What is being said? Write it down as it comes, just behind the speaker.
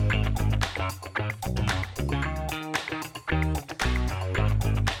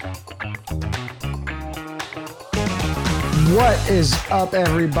What is up,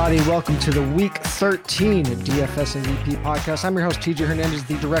 everybody? Welcome to the Week 13 DFS MVP podcast. I'm your host, TJ Hernandez,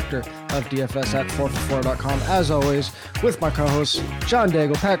 the director of DFS at 4for4.com. As always, with my co-hosts, John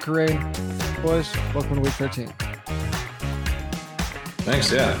Daigle, Pat Carrain. Boys, welcome to Week 13. Thanks.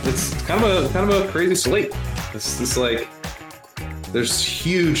 Yeah, it's kind of a crazy slate. This like, there's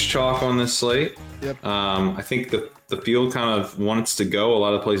huge chalk on this slate. Yep. I think the field kind of wants to go a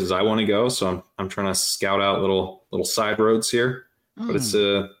lot of places I want to go, so I'm trying to scout out little side roads here. But it's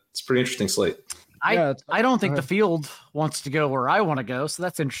a pretty interesting slate. I don't think the field wants to go where I want to go, so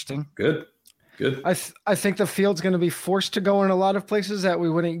that's interesting. Good. I think the field's going to be forced to go in a lot of places that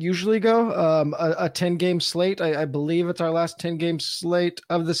we wouldn't usually go. A 10-game slate. I believe it's our last 10-game slate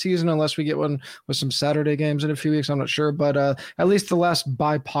of the season, unless we get one with some Saturday games in a few weeks. I'm not sure, but at least the last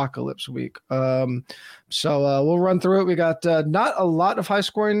bipocalypse week. So we'll run through it. We got not a lot of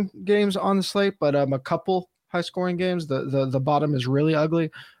high-scoring games on the slate, but a couple high-scoring games. The bottom is really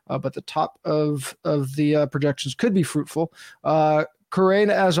ugly, but the top of the projections could be fruitful. Carrain,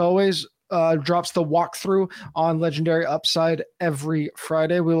 as always, drops the walkthrough on Legendary Upside every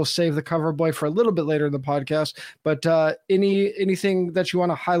Friday. We will save the cover boy for a little bit later in the podcast. But anything that you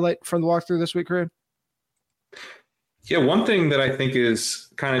want to highlight from the walkthrough this week, Carrain? Yeah, one thing that I think is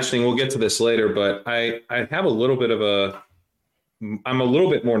kind of interesting, we'll get to this later, but I have I'm a little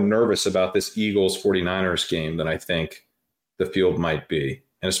bit more nervous about this Eagles 49ers game than I think the field might be.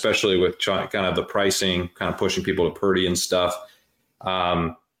 And especially with kind of the pricing, kind of pushing people to Purdy and stuff.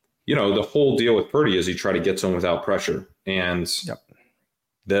 The whole deal with Purdy is you try to get to him without pressure. And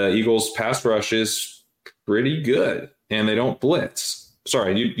The Eagles pass rush is pretty good and they don't blitz.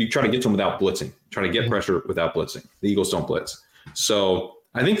 Sorry, you try to get to them without blitzing. Try to get pressure without blitzing. The Eagles don't blitz. So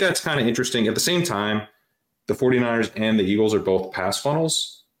I think that's kind of interesting. At the same time, the 49ers and the Eagles are both pass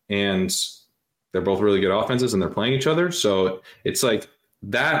funnels and they're both really good offenses and they're playing each other. So it's like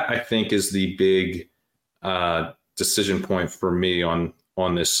that, I think, is the big decision point for me on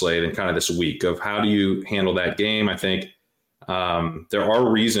this slate and kind of this week of how do you handle that game. I think there are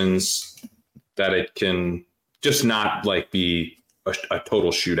reasons that it can just not like be a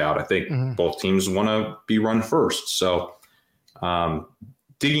total shootout. I think both teams want to be run first. So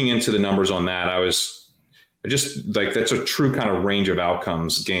digging into the numbers on that, I just like, that's a true kind of range of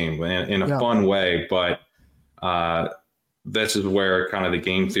outcomes game in a fun way. But this is where kind of the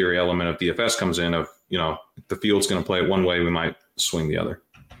game theory element of DFS comes in of, if the field's going to play it one way, we might swing the other.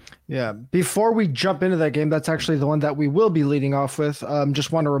 Yeah. Before we jump into that game, that's actually the one that we will be leading off with.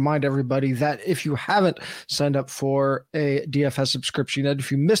 Just want to remind everybody that if you haven't signed up for a DFS subscription, and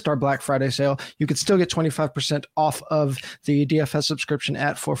if you missed our Black Friday sale, you could still get 25% off of the DFS subscription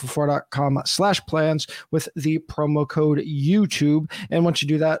at 4for4.com/plans with the promo code YouTube. And once you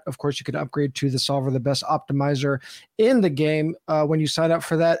do that, of course, you can upgrade to the Solver, the best optimizer in the game. When you sign up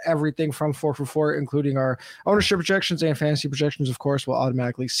for that, everything from 4for4, including our ownership projections and fantasy projections, of course, will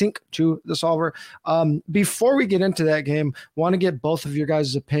automatically sync to the Solver. Before we get into that game, want to get both of your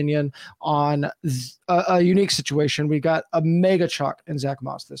guys' opinion on a unique situation. We got a mega chalk in Zach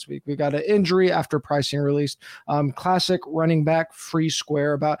Moss this week. We got an injury after pricing released. Classic running back free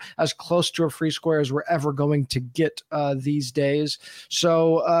square, about as close to a free square as we're ever going to get these days.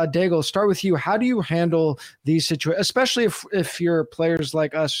 So Daigle, start with you. How do you handle these situations, especially if you're players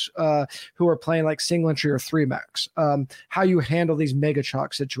like us who are playing like single entry or 3-max, how you handle these mega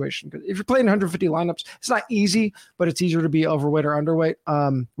chalk situations? Because if you're playing 150 lineups, it's not easy, but it's easier to be overweight or underweight.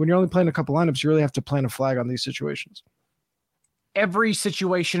 When you're only playing a couple lineups, you really have to plant a flag on these situations. Every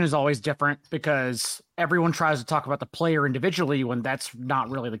situation is always different because everyone tries to talk about the player individually when that's not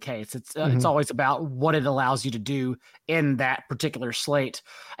really the case. It's always about what it allows you to do in that particular slate.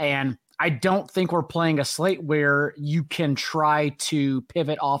 And I don't think we're playing a slate where you can try to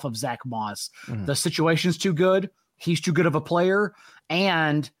pivot off of Zach Moss. The situation's too good. He's too good of a player.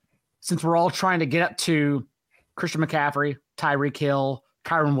 And since we're all trying to get up to Christian McCaffrey, Tyreek Hill,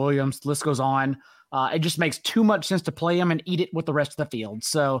 Kyron Williams, the list goes on, it just makes too much sense to play him and eat it with the rest of the field.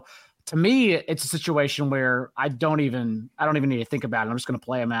 So to me, it's a situation where I don't even need to think about it. I'm just going to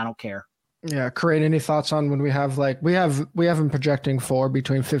play him. I don't care. Yeah. Carrain, any thoughts on when we have him projecting for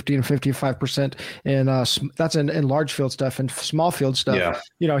between 50 and 55% in that's in large field stuff, and small field stuff,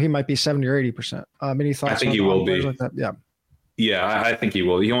 he might be 70 or 80%. Any thoughts? I think he will be. Like that? Yeah. Yeah, I think he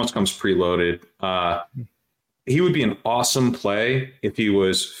will. He almost comes preloaded. He would be an awesome play if he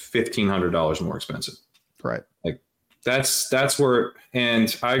was $1,500 more expensive. Right. Like that's where,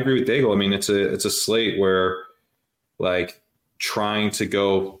 and I agree with Daigle. I mean, it's a slate where like trying to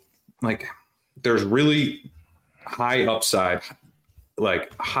go like there's really high upside,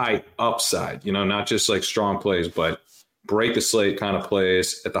 not just like strong plays, but break the slate kind of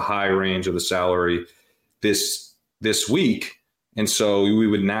plays at the high range of the salary this week. And so we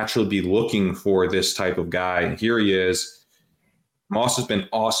would naturally be looking for this type of guy. And here he is. Moss has been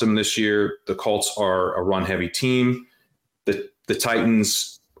awesome this year. The Colts are a run-heavy team. The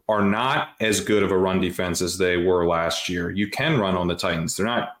Titans are not as good of a run defense as they were last year. You can run on the Titans. They're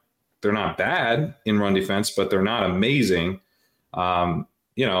not bad in run defense, but they're not amazing.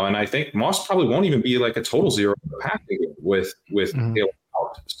 And I think Moss probably won't even be like a total zero passing with Taylor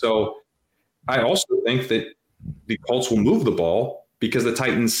out. So I also think that the Colts will move the ball because the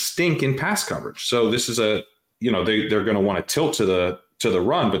Titans stink in pass coverage. So this is they're going to want to tilt to the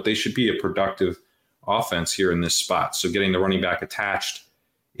run, but they should be a productive offense here in this spot. So getting the running back attached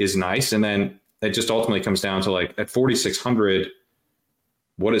is nice. And then it just ultimately comes down to like at 4,600,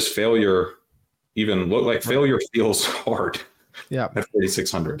 what does failure even look like? Failure feels hard. Yeah. At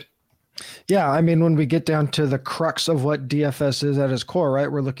 4,600. Yeah, I mean, when we get down to the crux of what DFS is at its core,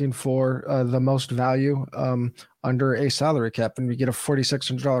 right, we're looking for the most value under a salary cap, and we get a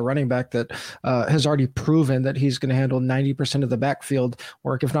 $4,600 running back that has already proven that he's going to handle 90% of the backfield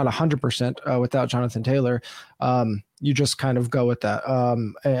work, if not 100% without Jonathan Taylor. You just kind of go with that.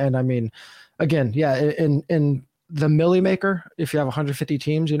 And I mean, again, yeah, in the Millie Maker, if you have 150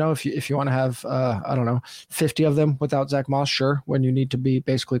 teams, if you want to have, 50 of them without Zach Moss, sure, when you need to be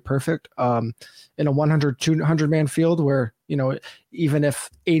basically perfect. In a 100, 200 man field where, even if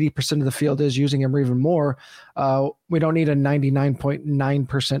 80% of the field is using him or even more, we don't need a 99.9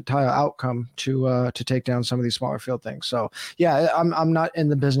 percentile outcome to take down some of these smaller field things. So yeah, I'm not in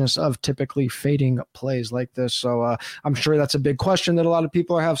the business of typically fading plays like this. So I'm sure that's a big question that a lot of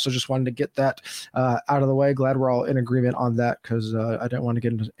people have. So just wanted to get that out of the way. Glad we're all in agreement on that, because I didn't want to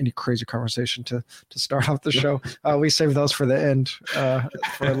get into any crazy conversation to start off the show. We saved those for the end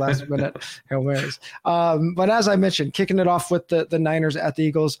for last minute Hail Marys. But as I mentioned, kicking it off with the Niners at the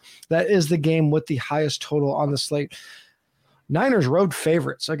Eagles, that is the game with the highest total on the slate. Niners road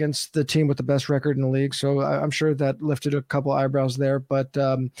favorites against the team with the best record in the league. So I'm sure that lifted a couple eyebrows there. But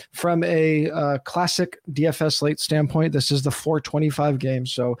from a classic DFS slate standpoint, this is the 425 game.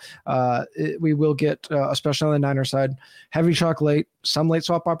 So we will get, especially on the Niners side, heavy chalk late, some late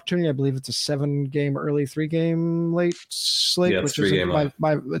swap opportunity. I believe it's a 7-game early, 3-game late slate, which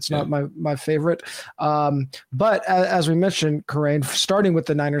is not my favorite. But as we mentioned, Corain, starting with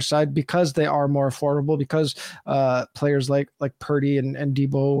the Niners side, because they are more affordable, because players like Purdy and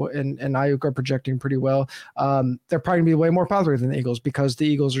Debo and Ayuk are projecting pretty well. They're probably going to be way more popular than the Eagles, because the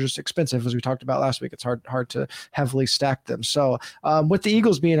Eagles are just expensive, as we talked about last week. It's hard to heavily stack them. So with the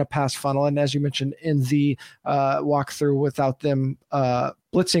Eagles being a pass funnel, and as you mentioned in the walkthrough, without them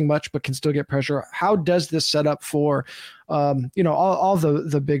blitzing much but can still get pressure, how does this set up for all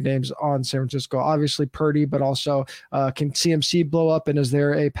the big names on San Francisco? Obviously Purdy, but also can CMC blow up, and is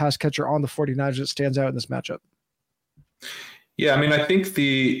there a pass catcher on the 49ers that stands out in this matchup? Yeah, I mean, I think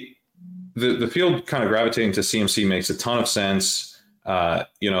the field kind of gravitating to CMC makes a ton of sense.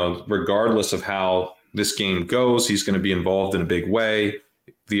 Regardless of how this game goes, he's going to be involved in a big way.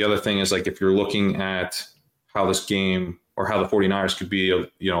 The other thing is, like, if you're looking at how this game or how the 49ers could be a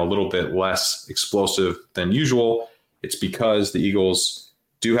little bit less explosive than usual, it's because the Eagles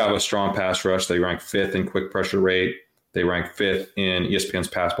do have a strong pass rush. They rank 5th in quick pressure rate. They rank 5th in ESPN's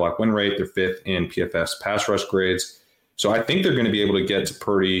pass block win rate. They're 5th in PFF's pass rush grades. So I think they're going to be able to get to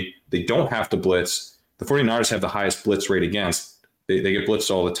Purdy. They don't have to blitz. The 49ers have the highest blitz rate against. They get blitzed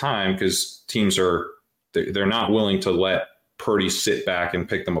all the time because teams they're not willing to let Purdy sit back and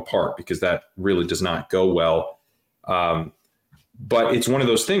pick them apart, because that really does not go well. But it's one of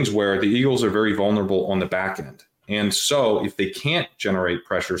those things where the Eagles are very vulnerable on the back end. And so if they can't generate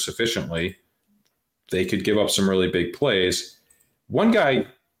pressure sufficiently, they could give up some really big plays. One guy,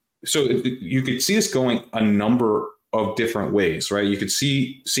 so you could see this going a number of different ways, right? You could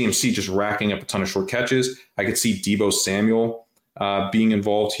see CMC just racking up a ton of short catches. I could see Deebo Samuel being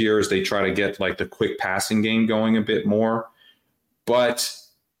involved here as they try to get like the quick passing game going a bit more. But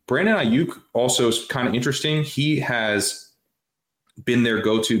Brandon Ayuk also is kind of interesting. He has been their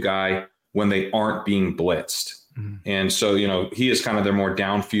go-to guy when they aren't being blitzed. Mm-hmm. And so, he is kind of their more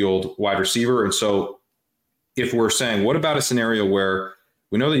downfield wide receiver. And so if we're saying, what about a scenario where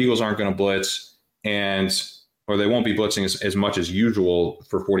we know the Eagles aren't going to blitz or they won't be blitzing as much as usual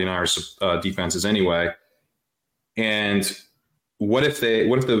for 49ers defenses anyway. And what if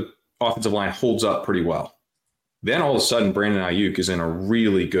the offensive line holds up pretty well? Then all of a sudden Brandon Ayuk is in a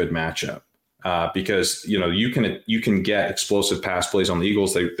really good matchup because, you can get explosive pass plays on the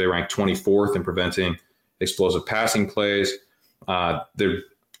Eagles. They rank 24th in preventing explosive passing plays. They're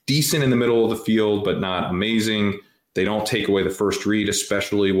decent in the middle of the field, but not amazing. They don't take away the first read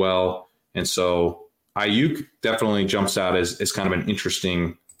especially well. And so Ayuk definitely jumps out as kind of an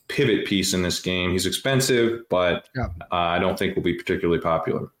interesting pivot piece in this game. He's expensive, but I don't think will be particularly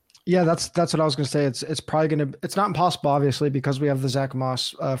popular. Yeah, that's what I was going to say. It's probably going to, it's not impossible, obviously, because we have the Zach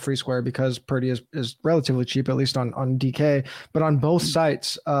Moss free square, because Purdy is relatively cheap, at least on DK. But on both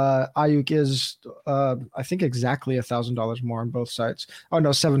sites, Ayuk is, I think, exactly $1,000 more on both sites. Oh, no,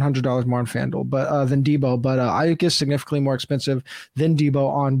 $700 more on FanDuel than Debo. But Ayuk is significantly more expensive than Debo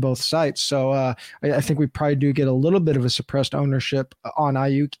on both sites. So I think we probably do get a little bit of a suppressed ownership on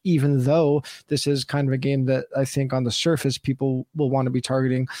Ayuk, even though this is kind of a game that I think on the surface people will want to be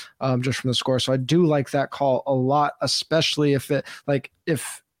targeting. Just from the score. So I do like that call a lot, especially if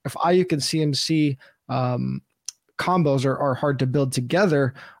if Ayuk and CMC combos are hard to build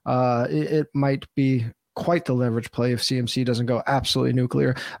together, it might be quite the leverage play if CMC doesn't go absolutely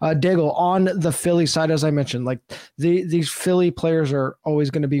nuclear. Daigle, on the Philly side, as I mentioned, like these Philly players are always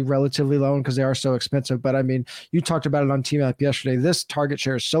going to be relatively low because they are so expensive. But I mean, you talked about it on Team App yesterday. This target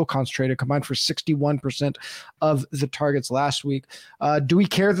share is so concentrated, combined for 61% of the targets last week. Do we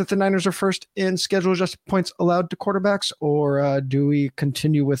care that the Niners are first in schedule adjusted points allowed to quarterbacks, or do we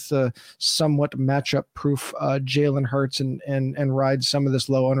continue with the somewhat matchup proof Jalen Hurts and ride some of this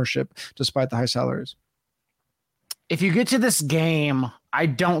low ownership despite the high salaries? If you get to this game, I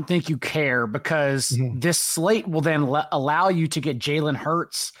don't think you care, because this slate will then allow you to get Jalen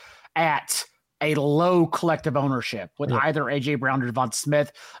Hurts at a low collective ownership with either A.J. Brown or Devonta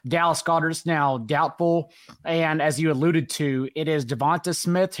Smith. Dallas Goedert's now doubtful. And as you alluded to, it is Devonta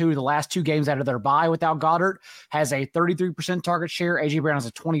Smith, who the last 2 games out of their bye without Goddard has a 33% target share. A.J. Brown has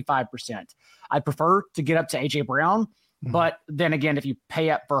a 25%. I prefer to get up to A.J. Brown. But then again, if you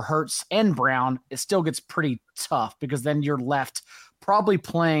pay up for Hurts and Brown, it still gets pretty tough, because then you're left probably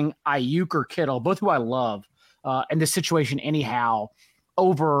playing Ayuk or Kittle, both who I love in this situation anyhow,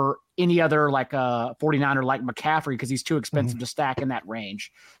 over any other like a 49er like McCaffrey, because he's too expensive to stack in that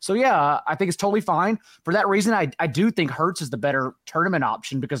range. So yeah, I think it's totally fine. For that reason, I do think Hurts is the better tournament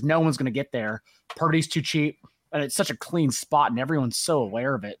option, because no one's going to get there. Purdy's too cheap, and it's such a clean spot, and everyone's so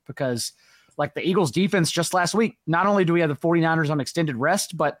aware of it, because like the Eagles defense just last week, not only do we have the 49ers on extended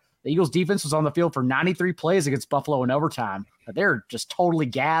rest, but the Eagles defense was on the field for 93 plays against Buffalo in overtime. They're just totally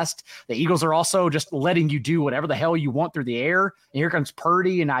gassed. The Eagles are also just letting you do whatever the hell you want through the air. And here comes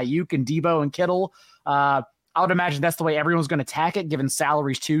Purdy and Ayuk and Debo and Kittle. I would imagine that's the way everyone's going to attack it, given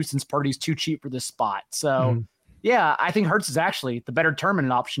salaries too, since Purdy's too cheap for this spot. So yeah, I think Hurts is actually the better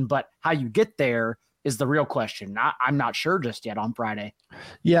tournament option, but how you get there is the real question. I'm not sure just yet on Friday.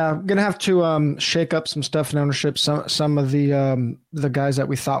 Yeah, I'm gonna have to shake up some stuff in ownership. Some of the guys that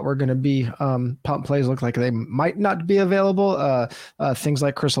we thought were going to be pump plays look like they might not be available. Things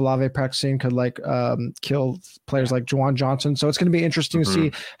like Chris Olave practicing could kill players like Juwan Johnson. So it's going to be interesting to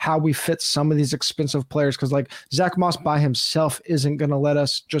see how we fit some of these expensive players, because like Zach Moss by himself isn't going to let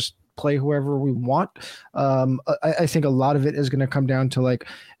us just play whoever we want. I think a lot of it is going to come down to like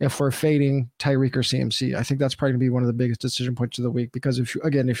if we're fading Tyreek or CMC. I think that's probably going to be one of the biggest decision points of the week, because if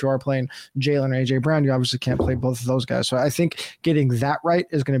you are playing Jalen or AJ Brown, you obviously can't play both of those guys. So I think getting that right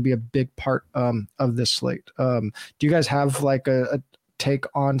is going to be a big part of this slate. Do you guys have like a take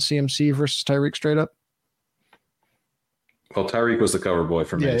on CMC versus Tyreek straight up? Well, Tyreek was the cover boy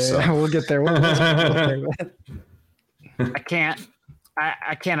for me. So we'll get there.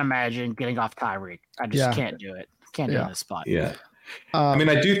 I can't imagine getting off Tyreek. I just can't do it. Can't do this spot. Yeah. I mean,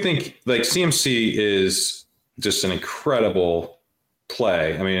 I do think like CMC is just an incredible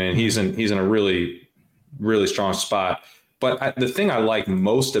play. I mean, and he's in a really, really strong spot. But the thing I like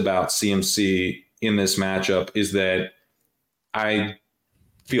most about CMC in this matchup is that I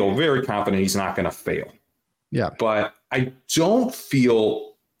feel very confident he's not going to fail. Yeah. But I don't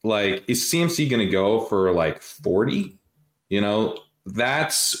feel like, is CMC going to go for like 40?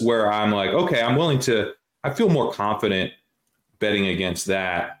 That's where I'm like, okay, I feel more confident betting against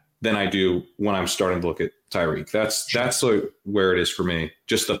that than I do when I'm starting to look at Tyreek. That's where it is for me.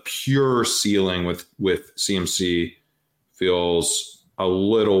 Just the pure ceiling with CMC feels a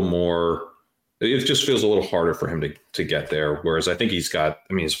little more, it just feels a little harder for him to get there. Whereas I think his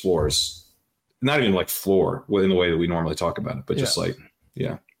floor is not even like floor in the way that we normally talk about it, but just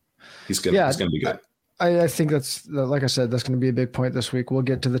he's going to be good. I think that's, like I said, that's going to be a big point this week. We'll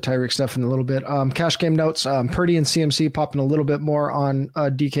get to the Tyreek stuff in a little bit. Cash game notes, Purdy and CMC popping a little bit more on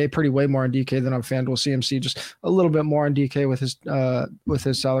DK, Purdy way more on DK than on FanDuel. CMC just a little bit more on DK with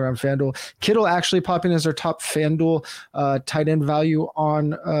his salary on FanDuel. Kittle actually popping as their top FanDuel tight end value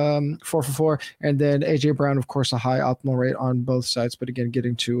on 4for4. And then AJ Brown, of course, a high optimal rate on both sides. But again,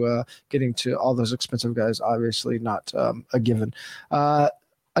 getting to all those expensive guys, obviously not a given.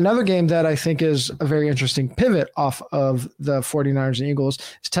 Another game that I think is a very interesting pivot off of the 49ers and Eagles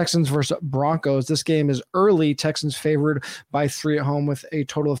is Texans versus Broncos. This game is early. Texans favored by 3 at home with a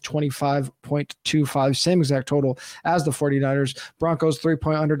total of 25.25, same exact total as the 49ers. Broncos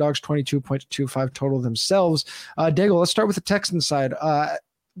 3-point underdogs, 22.25 total themselves. Daigle, let's start with the Texans side.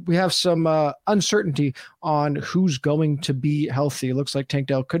 We have some uncertainty on who's going to be healthy. It looks like Tank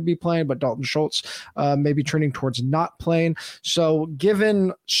Dell could be playing, but Dalton Schultz may be trending towards not playing. So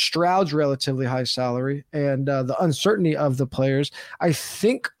given Stroud's relatively high salary and the uncertainty of the players, I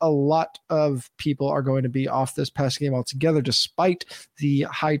think a lot of people are going to be off this past game altogether, despite the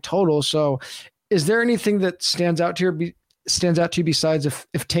high total. So is there anything that stands out to you besides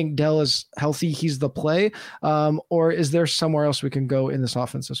if Tank Dell is healthy, he's the play, or is there somewhere else we can go in this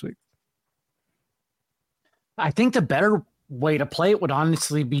offense this week? I think the better way to play it would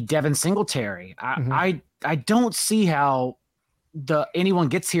honestly be Devin Singletary. I don't see how anyone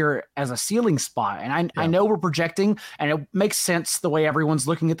gets here as a ceiling spot. And I know we're projecting, and it makes sense the way everyone's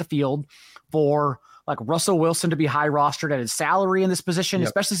looking at the field for like Russell Wilson to be high rostered at his salary in this position,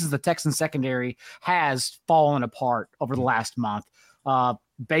 especially since the Texans secondary has fallen apart over the last month.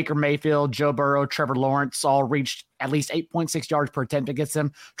 Baker Mayfield, Joe Burrow, Trevor Lawrence all reached at least 8.6 yards per attempt against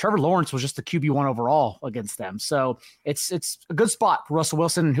them. Trevor Lawrence was just the QB1 overall against them. So it's a good spot for Russell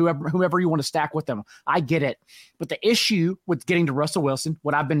Wilson and whoever you want to stack with them. I get it. But the issue with getting to Russell Wilson,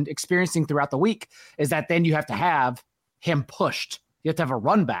 what I've been experiencing throughout the week, is that then you have to have him pushed. You have to have a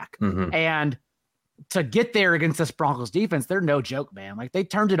run back. And to get there against this Broncos defense, they're no joke, man. Like, they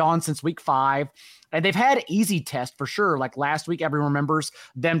turned it on since week 5, and they've had easy tests for sure. Like last week, everyone remembers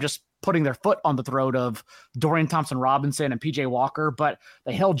them just putting their foot on the throat of Dorian Thompson-Robinson and PJ Walker, but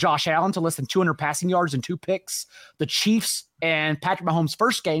they held Josh Allen to less than 200 passing yards and 2 picks. The Chiefs and Patrick Mahomes'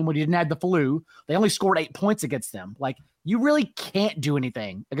 first game, when he didn't have the flu, they only scored 8 points against them. Like, you really can't do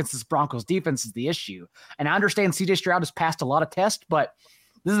anything against this Broncos defense is the issue. And I understand CJ Stroud has passed a lot of tests, but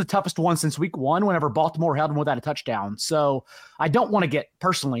this is the toughest one since week 1 whenever Baltimore held him without a touchdown. So I don't want to get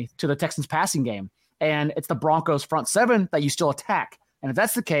personally to the Texans passing game. And it's the Broncos front 7 that you still attack. And if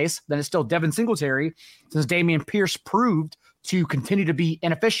that's the case, then it's still Devin Singletary, since Dameon Pierce proved to continue to be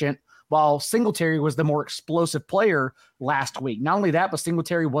inefficient while Singletary was the more explosive player last week. Not only that, but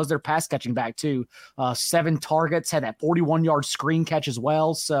Singletary was their pass catching back too. 7 targets, had that 41-yard screen catch as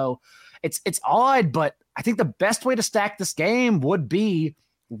well. So it's odd, but I think the best way to stack this game would be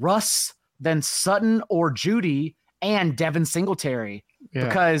Russ, then Sutton or Judy, and Devin Singletary. Yeah,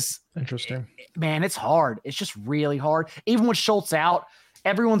 because interesting, man, it's hard. It's just really hard. Even with Schultz out,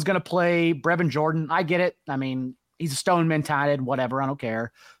 everyone's going to play Brevin Jordan. I get it. I mean, he's a Stoneman tight, whatever. I don't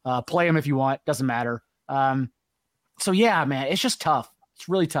care. Play him if you want. Doesn't matter. So yeah, man, it's just tough. It's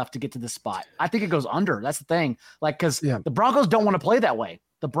really tough to get to this spot. I think it goes under. That's the thing. Like, because the Broncos don't want to play that way.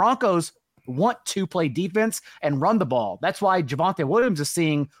 The Broncos want to play defense and run the ball. That's why Javonte Williams is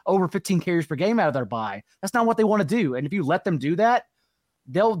seeing over 15 carries per game out of their bye. That's not what they want to do. And if you let them do that,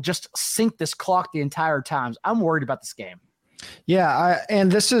 they'll just sink this clock the entire time. I'm worried about this game. Yeah,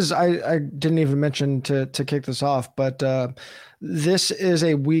 I didn't even mention to kick this off, but this is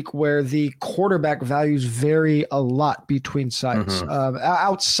a week where the quarterback values vary a lot between sides.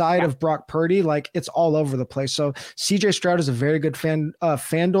 Outside of Brock Purdy, like, it's all over the place. So CJ Stroud is a very good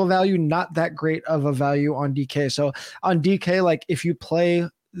FanDuel value, not that great of a value on DK. So on DK, like, if you play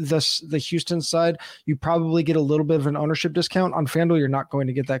the Houston side, you probably get a little bit of an ownership discount. On FanDuel, you're not going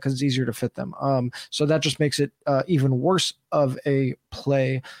to get that because it's easier to fit them. So that just makes it even worse of a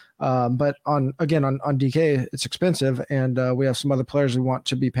play. But on DK, it's expensive, and we have some other players we want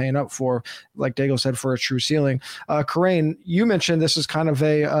to be paying up for, like Daigle said, for a true ceiling. Karain, you mentioned this is kind of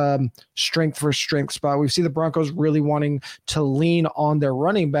a strength for strength spot. We see the Broncos really wanting to lean on their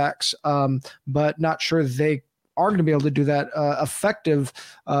running backs, but not sure they are going to be able to do that effective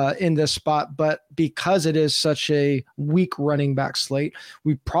in this spot. But because it is such a weak running back slate,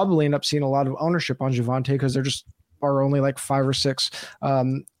 we probably end up seeing a lot of ownership on Javonte because there just are only like 5 or 6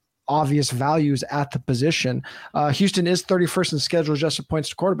 obvious values at the position. Houston is 31st in schedule adjusted points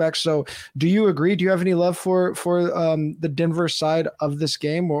to quarterback. So do you agree? Do you have any love for the Denver side of this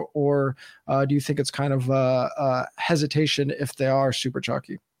game, or do you think it's kind of hesitation if they are super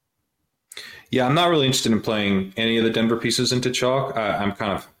chalky? Yeah, I'm not really interested in playing any of the Denver pieces into chalk. I'm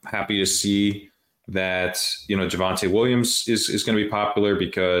kind of happy to see that, Javonte Williams is going to be popular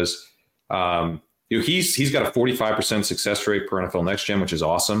because he's got a 45% success rate per NFL Next Gen, which is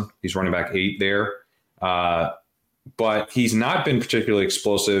awesome. He's running back 8 there. But he's not been particularly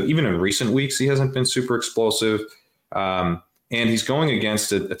explosive. Even in recent weeks, he hasn't been super explosive. And he's going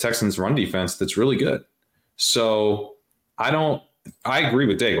against a Texans run defense that's really good. So I agree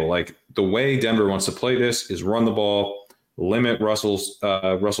with Daigle. Like, the way Denver wants to play this is run the ball, limit Russell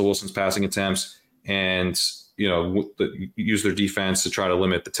Wilson's passing attempts, and use their defense to try to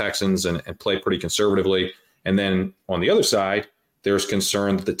limit the Texans and play pretty conservatively. And then on the other side, there's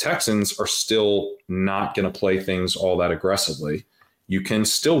concern that the Texans are still not going to play things all that aggressively. You can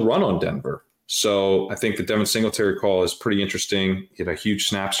still run on Denver. So I think the Devin Singletary call is pretty interesting. He had a huge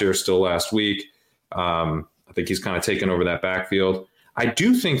snap share still last week. I think he's kind of taken over that backfield. I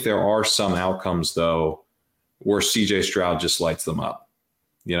do think there are some outcomes, though, where CJ Stroud just lights them up.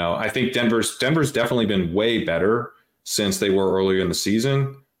 I think Denver's definitely been way better since they were earlier in the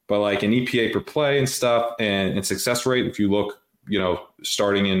season. But like an EPA per play and stuff and success rate, if you look,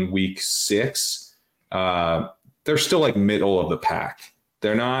 starting in week 6, they're still like middle of the pack.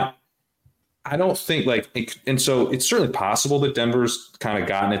 They're not. I don't think and so it's certainly possible that Denver's kind of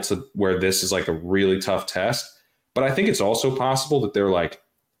gotten it to where this is like a really tough test. But I think it's also possible that they're like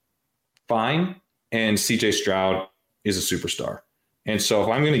fine and CJ Stroud is a superstar. And so if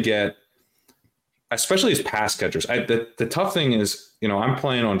I'm going to get, especially as pass catchers, the tough thing is, I'm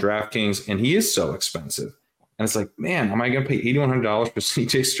playing on DraftKings and he is so expensive. And it's like, man, am I going to pay $8,100 for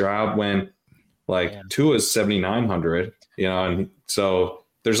CJ Stroud when Tua is $7,900, and so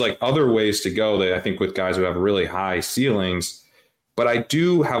there's like other ways to go that I think with guys who have really high ceilings, but I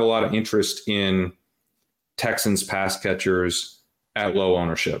do have a lot of interest in Texans pass catchers at low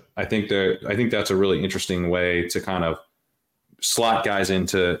ownership. I think that's a really interesting way to kind of slot guys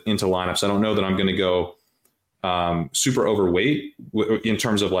into lineups. I don't know that I'm going to go super overweight in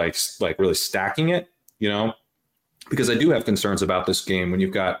terms of like really stacking it, because I do have concerns about this game when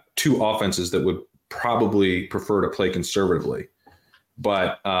you've got two offenses that would probably prefer to play conservatively.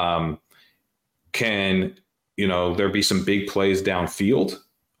 But can there be some big plays downfield?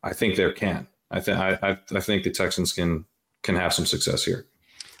 I think there can. I think the Texans can have some success here.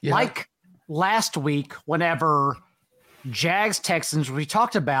 Yeah. Like last week, whenever Jags Texans we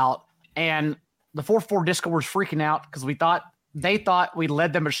talked about, and the 4-4 Discord was freaking out because they thought we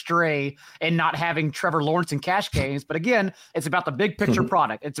led them astray in not having Trevor Lawrence and cash games. But again, it's about the big picture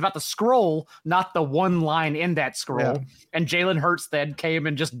product. It's about the scroll, not the one line in that scroll. Yeah. And Jalen Hurts then came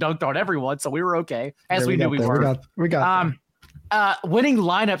and just dunked on everyone. So we were okay, as we knew we were. We got winning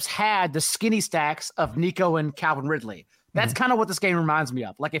lineups had the skinny stacks of Nico and Calvin Ridley. That's kind of what this game reminds me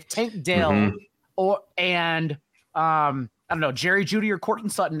of. Like if Tank Dell I don't know, Jerry Jeudy or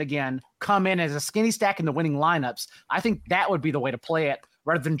Courtland Sutton again come in as a skinny stack in the winning lineups, I think that would be the way to play it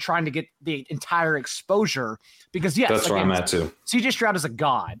rather than trying to get the entire exposure. Because yes, that's where I'm at too. CJ Stroud is a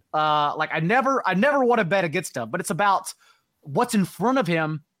god. I never want to bet against him, but it's about what's in front of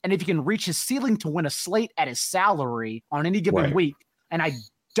him and if he can reach his ceiling to win a slate at his salary on any given week. And I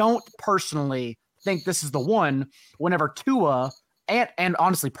don't personally think this is the one whenever Tua and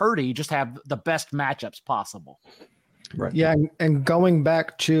honestly Purdy just have the best matchups possible. Right. Yeah, and going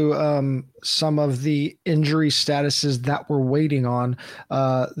back to some of the injury statuses that we're waiting on,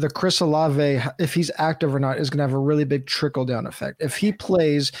 the Chris Olave, if he's active or not, is going to have a really big trickle-down effect. If he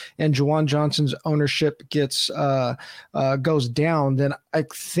plays and Juwan Johnson's ownership goes down, then I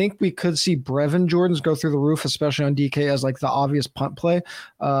think we could see Brevin Jordan's go through the roof, especially on DK as like the obvious punt play.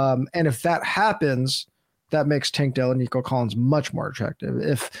 And if that happens, that makes Tank Dell and Nico Collins much more attractive.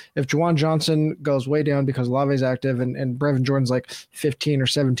 If Juwan Johnson goes way down because Olave's active and Brevin Jordan's like 15 or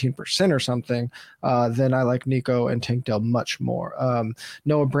 17% or something, then I like Nico and Tank Dell much more.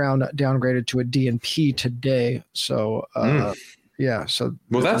 Noah Brown downgraded to a DNP today. So, yeah. So,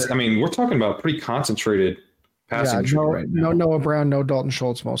 well, we're talking about pretty concentrated passing. Yeah, right now. No Noah Brown, no Dalton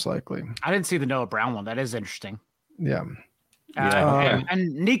Schultz, most likely. I didn't see the Noah Brown one. That is interesting. Yeah.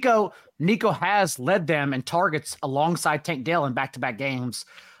 And Nico has led them in targets alongside Tank Dell in back-to-back games.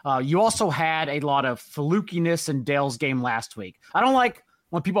 You also had a lot of flukiness in Dell's game last week. I don't like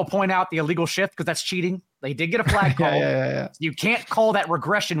when people point out the illegal shift because that's cheating. They did get a flag call. Yeah. You can't call that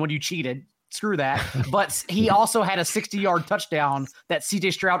regression when you cheated. Screw that. But he also had a 60-yard touchdown that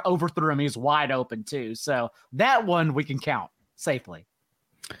CJ Stroud overthrew him. He was wide open too. So that one we can count safely.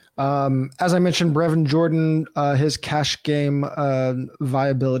 As I mentioned, Brevin Jordan, his cash game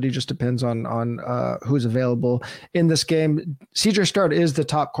viability just depends on who's available in this game. CJ Stroud is the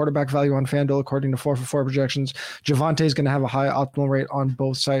top quarterback value on FanDuel according to 4for4 projections. Javonte is going to have a high optimal rate on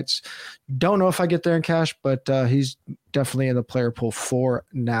both sites. Don't know if I get there in cash, but he's definitely in the player pool for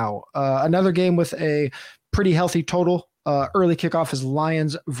now. Another game with a pretty healthy total. Early kickoff is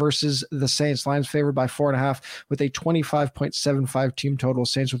Lions versus the Saints. Lions favored by 4.5 with a 25.75 team total.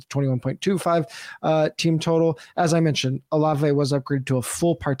 Saints with 21.25 team total. As I mentioned, Olave was upgraded to a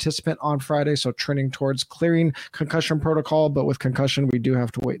full participant on Friday, so trending towards clearing concussion protocol. But with concussion, we do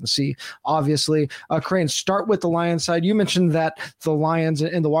have to wait and see. Obviously, Crane, start with the Lions side. You mentioned that the Lions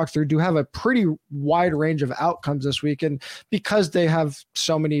in the walkthrough do have a pretty wide range of outcomes this week, and because they have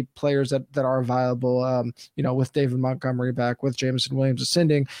so many players that are viable, with David Montgomery back, with Jameson Williams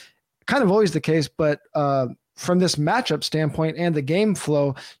ascending, kind of always the case. But from this matchup standpoint and the game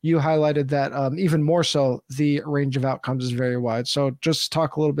flow, you highlighted that even more so, the range of outcomes is very wide. So just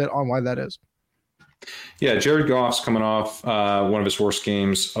talk a little bit on why that is. Yeah, Jared Goff's coming off one of his worst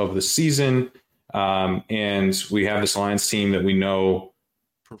games of the season. And we have this Lions team that we know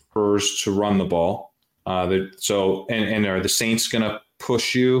prefers to run the ball. Are the Saints going to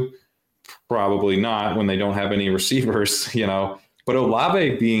push you? Probably not when they don't have any receivers, But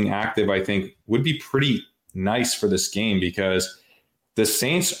Olave being active, I think, would be pretty nice for this game because the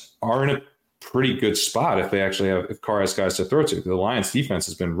Saints are in a pretty good spot if Carr has guys to throw to. The Lions defense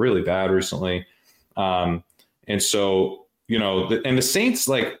has been really bad recently. And so, and the Saints,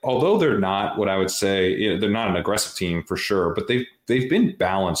 although they're not what I would say, they're not an aggressive team for sure, but they've been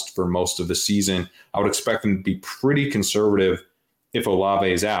balanced for most of the season. I would expect them to be pretty conservative if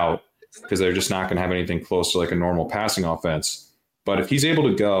Olave is out, because they're just not going to have anything close to like a normal passing offense. But if he's able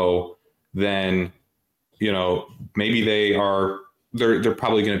to go, then, maybe they're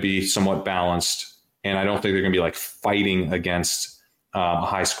probably going to be somewhat balanced. And I don't think they're going to be fighting against a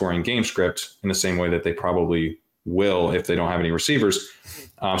high scoring game script in the same way that they probably will if they don't have any receivers.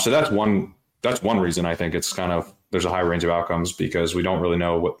 So that's one reason I think it's there's a high range of outcomes, because we don't really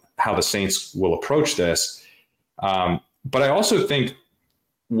know how the Saints will approach this. But I also think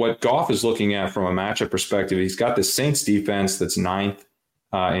what Goff is looking at from a matchup perspective, he's got the Saints defense that's 9th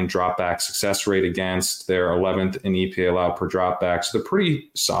in dropback success rate against. They're 11th in EPA allowed per dropback. So they're pretty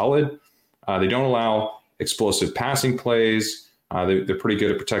solid. They don't allow explosive passing plays. They're pretty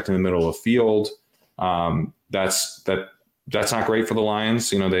good at protecting the middle of the field. That's not great for the Lions.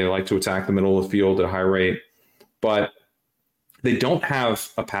 They like to attack the middle of the field at a high rate, but they don't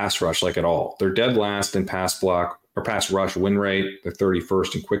have a pass rush at all. They're dead last in pass block or pass rush win rate. They're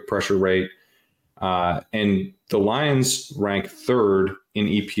 31st in quick pressure rate. And the Lions rank 3rd in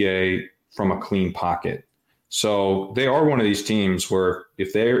EPA from a clean pocket. So they are one of these teams where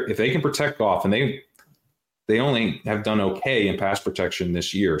if they can protect Goff, and they only have done okay in pass protection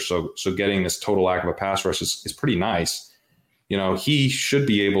this year. So getting this total lack of a pass rush is pretty nice. He should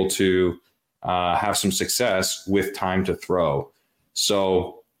be able to have some success with time to throw.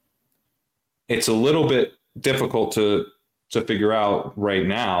 So it's a little bit difficult to figure out right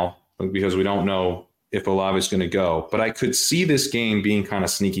now because we don't know if Olave is going to go. But I could see this game being kind of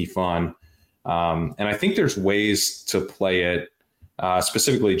sneaky fun. And I think there's ways to play it.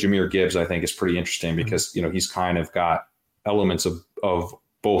 Specifically, Jahmyr Gibbs, I think, is pretty interesting because, he's kind of got elements of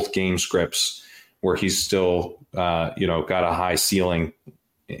both game scripts where he's still, got a high ceiling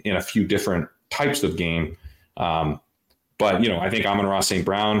in a few different types of game. But, I think Amon-Ra St.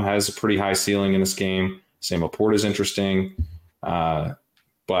 Brown has a pretty high ceiling in this game. Sam Laporte is interesting.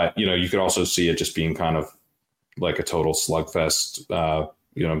 But, you could also see it just being kind of like a total slugfest,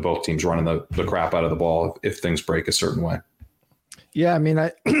 both teams running the crap out of the ball if things break a certain way. Yeah, I mean,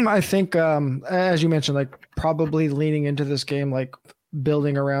 I think, as you mentioned, probably leaning into this game,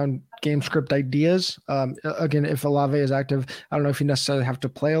 building around game script ideas. Again, if Olave is active, I don't know if you necessarily have to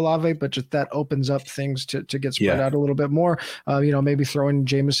play Olave, but just that opens up things to get spread out a little bit more. Maybe throwing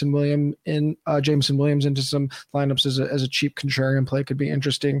Jameson Williams into some lineups as a cheap contrarian play could be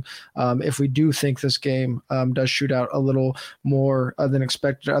interesting. If we do think this game does shoot out a little more than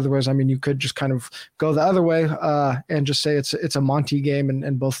expected. Otherwise, I mean, you could just kind of go the other way and just say it's a Monty game,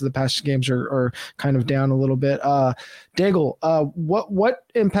 and both of the past games are kind of down a little bit. Daigle, what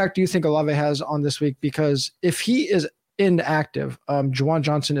impact do you think Olave has on this week? Because if he is inactive, Juwan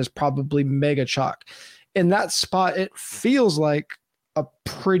Johnson is probably mega chalk. In that spot, it feels like a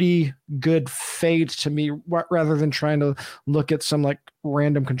pretty good fade to me, rather than trying to look at some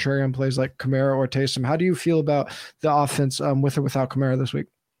random contrarian plays like Kamara or Taysom. How do you feel about the offense with or without Kamara this week?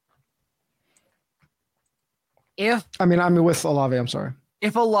 I mean with Olave, I'm sorry.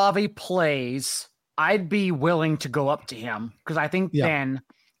 If Olave plays, I'd be willing to go up to him because I think then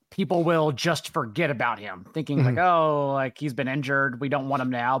people will just forget about him, thinking like he's been injured. We don't want him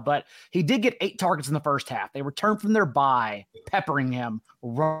now. But he did get 8 targets in the first half. They returned from their bye, peppering him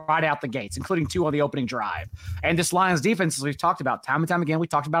right out the gates, including 2 on the opening drive. And this Lions defense, as we've talked about time and time again, we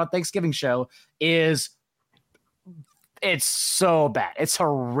talked about at Thanksgiving show, it's so bad. It's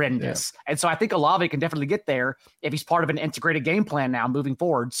horrendous. Yeah. And so I think Olave can definitely get there if he's part of an integrated game plan now moving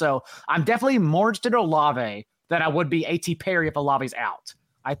forward. So I'm definitely more interested in Olave than I would be A.T. Perry if Olave's out.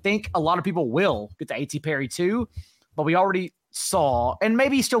 I think a lot of people will get to A.T. Perry too, but we already saw, and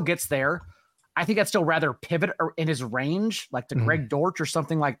maybe he still gets there. I think I'd still rather pivot in his range, like to Greg Dortch or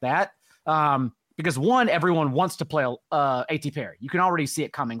something like that. Because one, everyone wants to play A.T. Perry. You can already see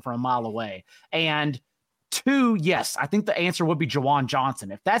it coming from a mile away. And 2, yes, I think the answer would be Juwan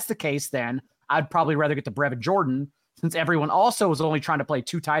Johnson. If that's the case, then I'd probably rather get to Brevin Jordan, since everyone also was only trying to play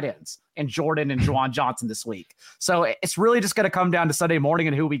 2 tight ends and Jordan and Juwan Johnson this week. So it's really just going to come down to Sunday morning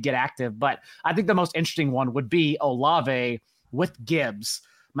and who we get active. But I think the most interesting one would be Olave with Gibbs.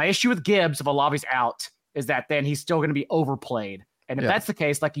 My issue with Gibbs, if Olave's out, is that then he's still going to be overplayed. And if that's the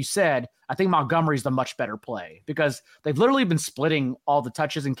case, like you said, I think Montgomery's the much better play because they've literally been splitting all the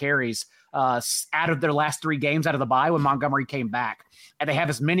touches and carries out of their last 3 games out of the bye when Montgomery came back. And they have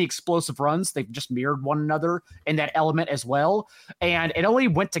as many explosive runs. They've just mirrored one another in that element as well. And it only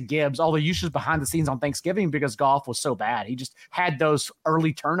went to Gibbs, all the uses behind the scenes on Thanksgiving because Goff was so bad. He just had those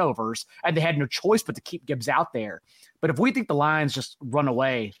early turnovers and they had no choice but to keep Gibbs out there. But if we think the Lions just run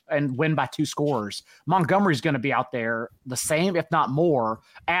away and win by 2 scores, Montgomery's going to be out there the same, if not more,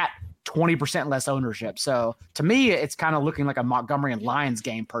 at 20% less ownership. So to me, it's kind of looking like a Montgomery and Lions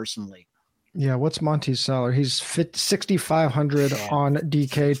game personally. Yeah, what's Monty's salary? He's $6,500 on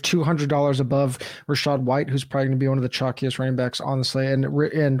DK, $200 above Rachaad White, who's probably going to be one of the chalkiest running backs on the slate,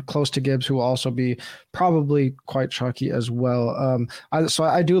 and close to Gibbs, who will also be probably quite chalky as well. So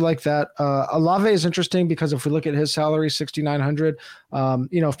I do like that. Olave is interesting because if we look at his salary, $6,900.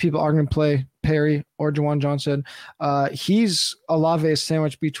 If people are going to play Perry or Juwan Johnson, Olave is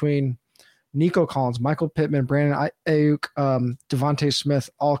sandwiched between Nico Collins, Michael Pittman, Brandon Ayuk, Devontae Smith,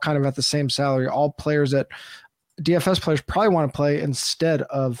 all kind of at the same salary, all players that DFS players probably want to play instead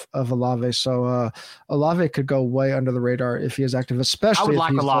of Olave. So Olave could go way under the radar if he is active, especially I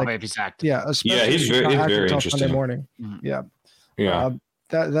would like Olave if he's active. Yeah, especially he's very interesting. Sunday morning. Yeah.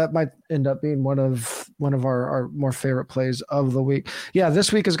 That might end up being one of our more favorite plays of the week. Yeah,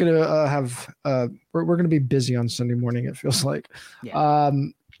 this week is going to have we're going to be busy on Sunday morning. It feels like. Yeah.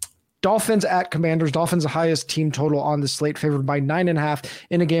 Dolphins at Commanders. Dolphins the highest team total on the slate, favored by 9.5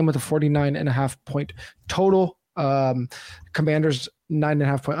 in a game with a 49.5 point total. Commanders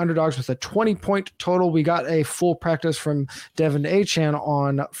 9.5 point underdogs with a 20 point total. We got a full practice from Devin Achane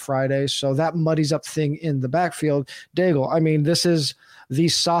on Friday, so that muddies up thing in the backfield. Daigle, I mean, this is the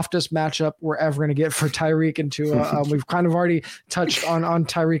softest matchup we're ever going to get for Tyreek and Tua. We've kind of already touched on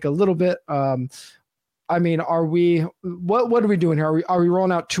Tyreek a little bit. I mean, what are we doing here? Are we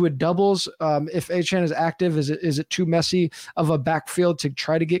rolling out Tua doubles? If Achane is active, is it too messy of a backfield to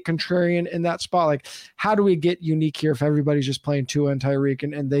try to get contrarian in that spot? Like, how do we get unique here if everybody's just playing Tua and Tyreek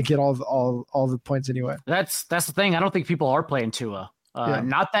and they get all the points anyway? That's the thing. I don't think people are playing Tua.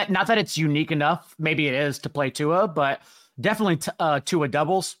 Not that it's unique enough. Maybe it is to play Tua, but definitely Tua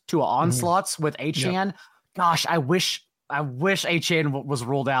doubles, Tua onslaughts with Achane. Yep. Gosh, I wish Achane was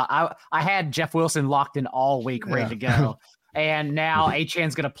ruled out. I had Jeff Wilson locked in all week, ready to go. And now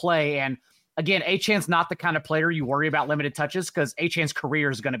Achane's going to play. And again, Achane's not the kind of player you worry about limited touches because Achane's career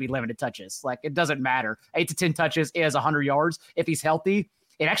is going to be limited touches. Like, it doesn't matter. 8 to 10 touches is 100 yards. If he's healthy,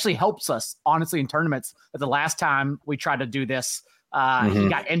 it actually helps us, honestly, in tournaments. The last time we tried to do this, he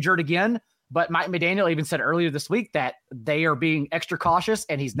got injured again. But Mike McDaniel even said earlier this week that they are being extra cautious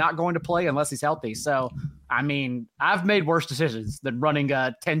and he's not going to play unless he's healthy. So, I mean, I've made worse decisions than running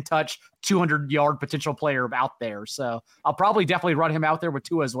a 10-touch, 200-yard potential player out there. So I'll probably definitely run him out there with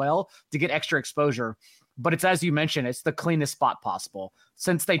Tua as well to get extra exposure. But it's, as you mentioned, it's the cleanest spot possible.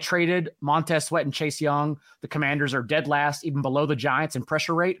 Since they traded Montez Sweat and Chase Young, the Commanders are dead last, even below the Giants in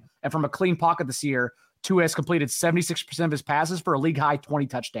pressure rate. And from a clean pocket this year, Tua has completed 76% of his passes for a league-high 20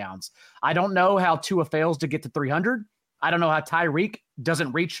 touchdowns. I don't know how Tua fails to get to 300. I don't know how Tyreek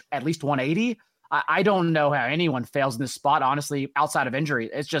doesn't reach at least 180. I don't know how anyone fails in this spot, honestly, outside of injury.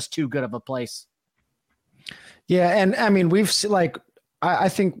 It's just too good of a place. Yeah, and I mean, we've like I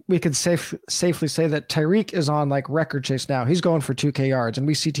think we could safely say that Tyreek is on like record chase now. He's going for 2K yards, and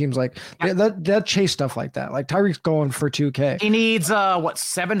we see teams like that chase stuff like that. Like Tyreek's going for 2K. He needs what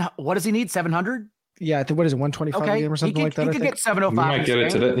does he need? 700? Yeah, I think what is it, 125 a game or something like that? He could get 705. He might get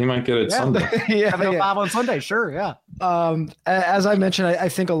it today. He might get it Sunday. 705 on Sunday, sure, yeah. As I mentioned, I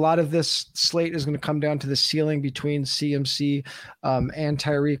think a lot of this slate is going to come down to the ceiling between CMC and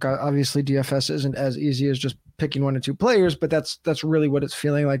Tyreek. Obviously, DFS isn't as easy as just picking one or two players, but that's really what it's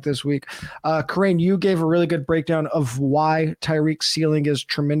feeling like this week. Karain, you gave a really good breakdown of why Tyreek's ceiling is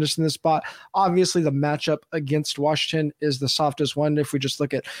tremendous in this spot. Obviously, the matchup against Washington is the softest one if we just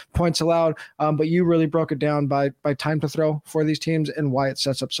look at points allowed, but you really broke it down by time to throw for these teams and why it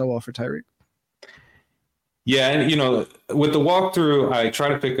sets up so well for Tyreek. Yeah, and with the walkthrough, I try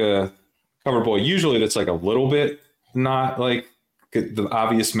to pick a cover boy. Usually that's like a little bit not like the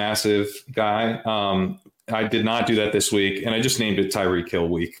obvious massive guy. I did not do that this week, and I just named it Tyreek Hill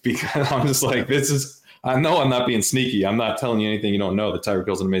week because I'm just like, I know I'm not being sneaky. I'm not telling you anything you don't know that Tyreek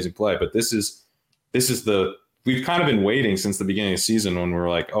Hill's an amazing play, but this is we've kind of been waiting since the beginning of the season when we're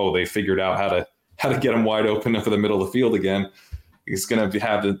like, oh, they figured out how to get him wide open for the middle of the field again. He's going to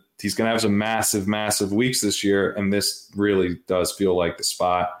have some massive weeks this year, and this really does feel like the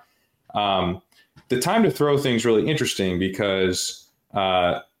spot. The time to throw thing's really interesting because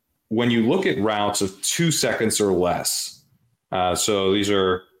when you look at routes of 2 seconds or less, so these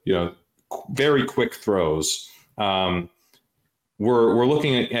are very quick throws. We're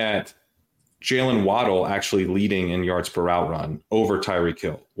looking at Jalen Waddle actually leading in yards per route run over Tyreek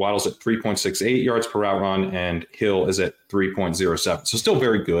Hill. Waddle's at 3.68 yards per route run, and Hill is at 3.07. So still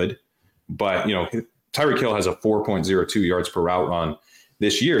very good, but Tyreek Hill has a 4.02 yards per route run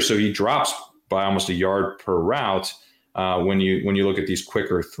this year, so he drops by almost a yard per route when you look at these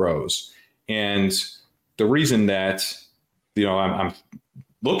quicker throws. And the reason that I'm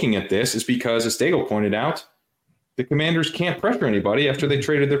looking at this is because, as Daigle pointed out, the Commanders can't pressure anybody after they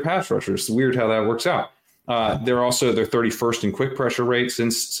traded their pass rushers. It's weird how that works out. They're 31st in quick pressure rate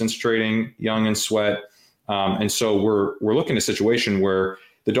since trading Young and Sweat. And so we're looking at a situation where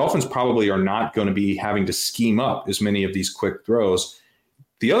the Dolphins probably are not going to be having to scheme up as many of these quick throws.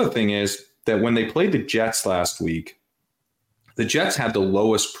 The other thing is that when they played the Jets last week, the Jets had the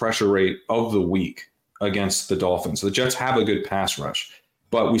lowest pressure rate of the week against the Dolphins. The Jets have a good pass rush,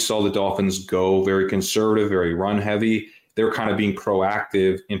 but we saw the Dolphins go very conservative, very run heavy. They're kind of being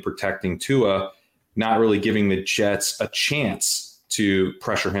proactive in protecting Tua, not really giving the Jets a chance to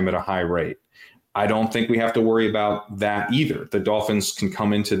pressure him at a high rate. I don't think we have to worry about that either. The Dolphins can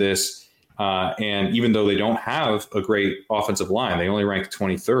come into this, and even though they don't have a great offensive line, they only rank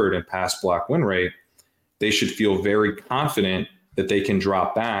 23rd in pass block win rate, they should feel very confident that they can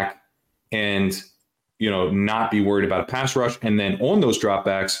drop back and not be worried about a pass rush. And then on those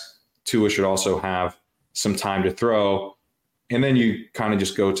dropbacks, Tua should also have some time to throw. And then you kind of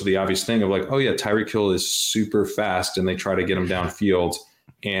just go to the obvious thing of like, oh yeah, Tyreek Hill is super fast, and they try to get him downfield.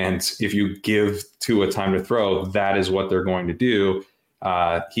 And if you give Tua time to throw, that is what they're going to do.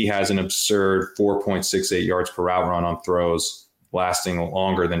 He has an absurd 4.68 yards per route run on throws lasting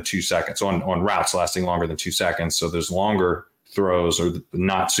longer than 2 seconds, on routes lasting longer than 2 seconds. So there's longer throws or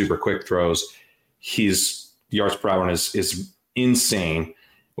not super quick throws. His yards per route run is insane.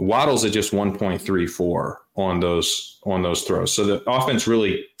 Waddle's at just 1.34 on those throws. So the offense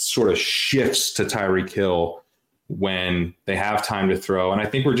really sort of shifts to Tyreek Hill when they have time to throw. And I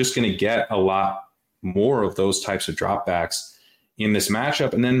think we're just going to get a lot more of those types of dropbacks in this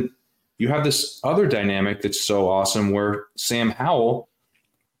matchup. And then you have this other dynamic that's so awesome where Sam Howell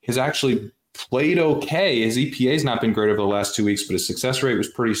has actually played okay. His EPA has not been great over the last 2 weeks, but his success rate was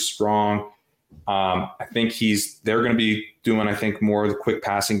pretty strong. I think they're going to be doing, more of the quick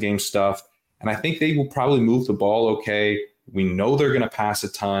passing game stuff. And I think they will probably move the ball okay. We know they're going to pass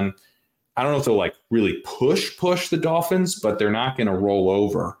a ton. I don't know if they'll really push the Dolphins, but they're not going to roll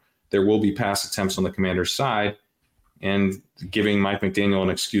over. There will be pass attempts on the Commanders' side, and giving Mike McDaniel an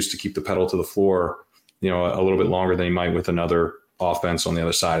excuse to keep the pedal to the floor, a little bit longer than he might with another offense on the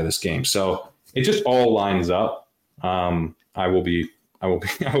other side of this game. So it just all lines up. I will be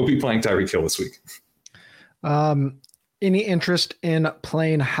playing Tyreek Hill this week. Any interest in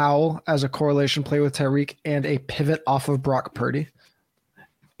playing Howell as a correlation play with Tyreek and a pivot off of Brock Purdy?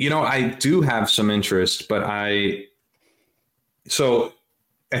 I do have some interest, but I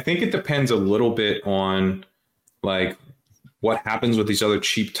think it depends a little bit on what happens with these other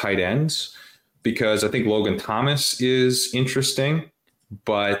cheap tight ends, because I think Logan Thomas is interesting,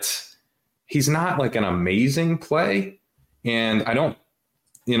 but he's not an amazing play. And I don't,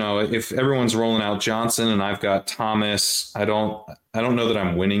 if everyone's rolling out Johnson and I've got Thomas, I don't know that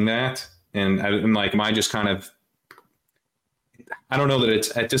I'm winning that. And I'm am I just kind of, I don't know that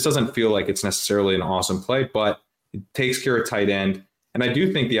it just doesn't feel like it's necessarily an awesome play, but it takes care of tight end. And I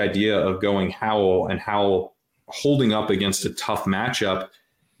do think the idea of going Howell and Howell holding up against a tough matchup,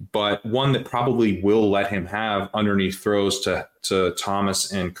 but one that probably will let him have underneath throws to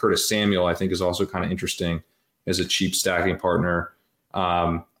Thomas and Curtis Samuel, I think is also kind of interesting as a cheap stacking partner.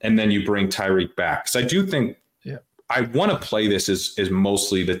 And then you bring Tyreek back. So I do think I want to play this as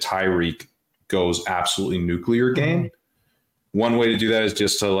mostly the Tyreek goes absolutely nuclear game. One way to do that is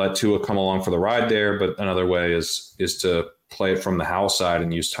just to let Tua come along for the ride there, but another way is to play it from the Howell side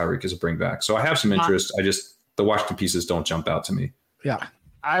and use Tyreek as a bring back. So I have some interest. The Washington pieces don't jump out to me. Yeah.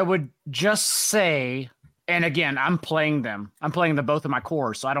 I would just say, and again, I'm playing them both in my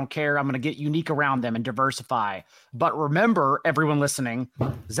core, so I don't care. I'm going to get unique around them and diversify. But remember, everyone listening,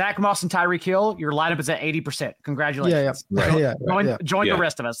 Zach Moss and Tyreek Hill, your lineup is at 80%. Congratulations. Join the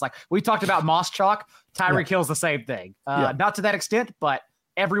rest of us. Like we talked about Moss chalk, Tyreek Hill's the same thing. Not to that extent, but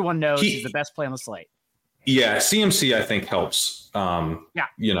everyone knows he's the best play on the slate. Yeah, CMC I think helps.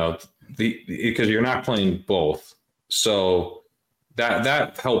 Because you're not playing both, so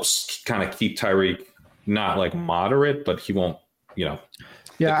that helps kind of keep Tyreek not like moderate, but he won't, the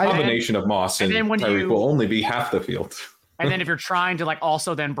combination of Moss and Tyreek will only be half the field. And then if you're trying to like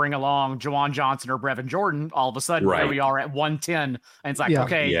also then bring along Juwan Johnson or Brevin Jordan, all of a sudden here we are at 110, and it's like,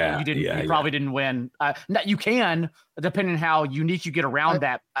 you probably didn't win. You can, depending on how unique you get around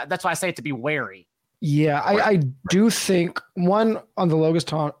that. That's why I say it to be wary. Yeah, I do think on the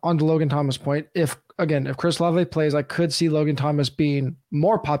Logan Thomas point, if Chris Olave plays, I could see Logan Thomas being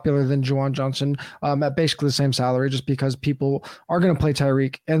more popular than Juwan Johnson at basically the same salary, just because people are going to play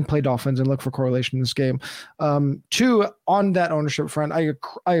Tyreek and play Dolphins and look for correlation in this game. Two, on that ownership front,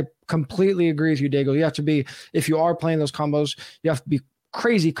 I completely agree with you, Dago. You have to be, if you are playing those combos, you have to be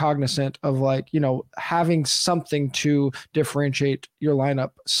crazy cognizant of having something to differentiate your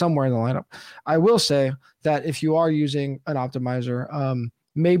lineup somewhere in the lineup. I will say that if you are using an optimizer,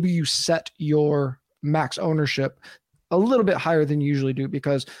 maybe you set your max ownership a little bit higher than you usually do,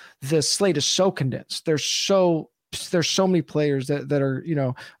 because the slate is so condensed. There's so many players that are,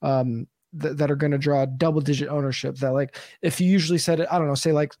 that are going to draw double-digit ownership, that like if you usually set it, I don't know,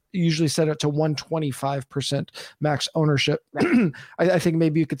 say like you usually set it to 125% max ownership, I think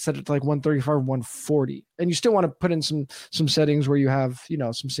maybe you could set it to like 135 or 140, and you still want to put in some settings where you have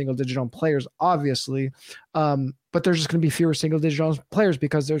some single-digit on players, obviously, but there's just going to be fewer single-digit on players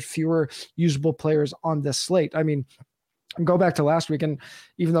because there's fewer usable players on this slate. I mean, go back to last week, and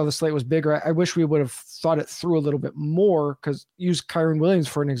even though the slate was bigger, I wish we would have thought it through a little bit more, because use Kyren Williams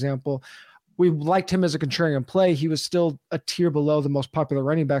for an example. We liked him as a contrarian play. He was still a tier below the most popular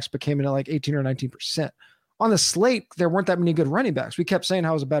running backs, but came in at like 18 or 19%. On the slate, there weren't that many good running backs. We kept saying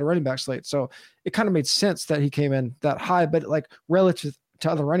how it was a bad running back slate. So it kind of made sense that he came in that high, but like relative to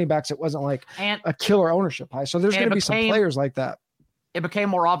other running backs, it wasn't like a killer ownership high. So there's going to be some players like that. It became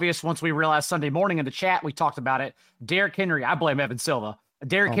more obvious once we realized Sunday morning in the chat, we talked about it. Derrick Henry, I blame Evan Silva.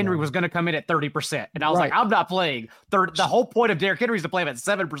 Derrick Henry was going to come in at 30%. And I was like, I'm not playing 30. The whole point of Derrick Henry is to play him at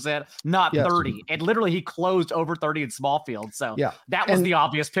 7%, not 30. And literally he closed over 30 in small field. So that was the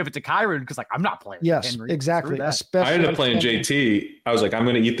obvious pivot to Kyren, because like, I'm not playing Henry. Exactly. I ended up playing JT. I was like, I'm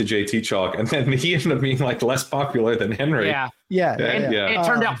going to eat the JT chalk. And then he ended up being like less popular than Henry. It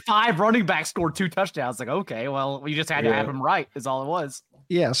turned out 5 running backs scored 2 touchdowns. Like, okay, well, we just had to have him right is all it was.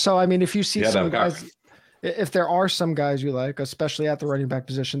 Yeah. So, I mean, if you see some guys, if there are some guys you like, especially at the running back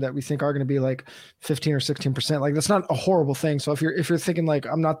position, that we think are going to be like 15 or 16%, like that's not a horrible thing. So if you're thinking like,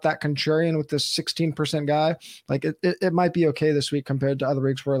 I'm not that contrarian with this 16% guy, like it might be okay this week compared to other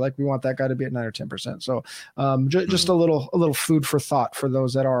weeks where like we want that guy to be at 9 or 10%. So just a little food for thought for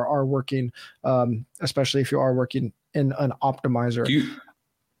those that are working, especially if you are working in an optimizer.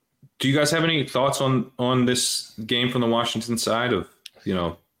 Do you guys have any thoughts on this game from the Washington side of,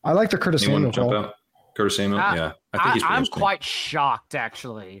 I like the Curtis Samuel call. Curtis Samuel, I think I'm quite shocked,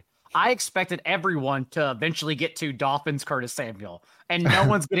 actually. I expected everyone to eventually get to Dolphins Curtis Samuel, and no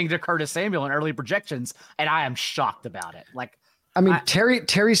one's getting to Curtis Samuel in early projections, and I am shocked about it. Like, I mean,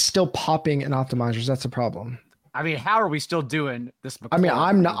 Terry's still popping in optimizers. That's a problem. I mean, how are we still doing this? I mean,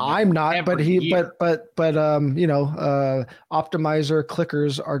 I'm not, but optimizer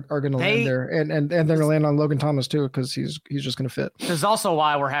clickers are going to land there, and they're going to land on Logan Thomas too, because he's just going to fit. This is also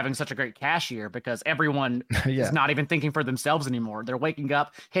why we're having such a great cash year, because everyone is not even thinking for themselves anymore. They're waking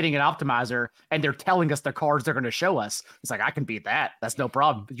up, hitting an optimizer, and they're telling us the cards they're going to show us. It's like, I can beat that. That's no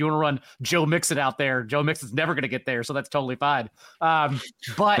problem. If you want to run Joe Mixon out there, Joe Mixon's never going to get there, so that's totally fine.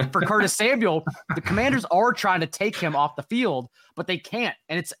 But for Curtis Samuel, the Commanders are trying to take him off the field, but they can't.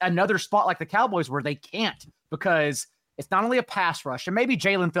 And it's another spot like the Cowboys where they can't, because it's not only a pass rush, and maybe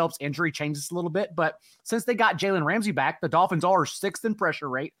Jalen Phillips' injury changes a little bit, but since they got Jalen Ramsey back, the Dolphins are 6th in pressure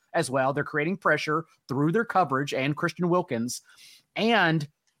rate as well. They're creating pressure through their coverage and Christian Wilkins. And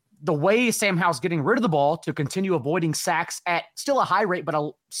the way Sam Howell's getting rid of the ball to continue avoiding sacks at still a high rate, but a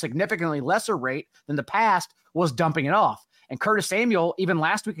significantly lesser rate than the past, was dumping it off. And Curtis Samuel, even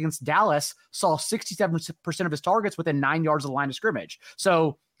last week against Dallas, saw 67% of his targets within 9 yards of the line of scrimmage.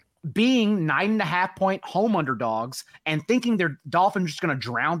 So being 9.5-point home underdogs and thinking their Dolphins are just going to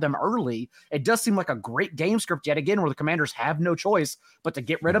drown them early, it does seem like a great game script yet again, where the Commanders have no choice but to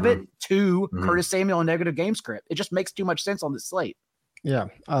get rid of it to Curtis Samuel, a negative game script. It just makes too much sense on this slate. Yeah,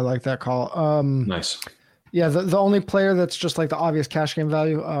 I like that call. Nice. Yeah, the only player that's just like the obvious cash game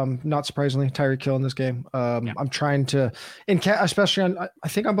value, not surprisingly, Tyreek Hill in this game. I'm trying to, especially on, I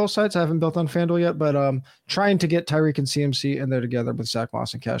think on both sides, I haven't built on FanDuel yet, but trying to get Tyreek and CMC in there together with Zach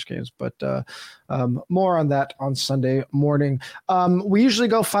Moss and cash games. But more on that on Sunday morning. We usually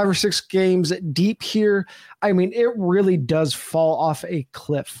go 5 or 6 games deep here. I mean, it really does fall off a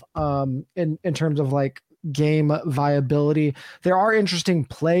cliff in terms of like game viability. There are interesting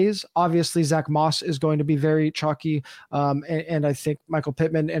plays. Obviously, Zach Moss is going to be very chalky. And I think Michael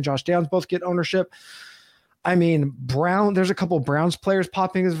Pittman and Josh Downs both get ownership. I mean, there's a couple of Browns players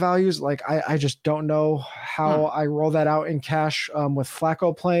popping as values. Like, I just don't know how I roll that out in cash with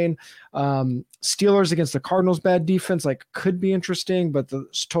Flacco playing. Steelers against the Cardinals, bad defense, like could be interesting, but the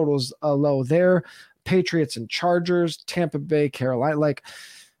total's low there. Patriots and Chargers, Tampa Bay, Carolina, like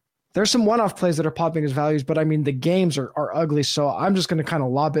there's some one-off plays that are popping as values, but I mean, the games are ugly. So I'm just going to kind of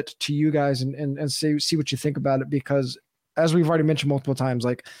lob it to you guys and see what you think about it, because as we've already mentioned multiple times,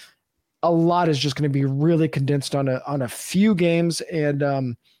 like a lot is just going to be really condensed on a few games and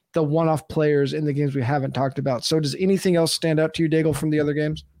the one-off players in the games we haven't talked about. So does anything else stand out to you, Daigle, from the other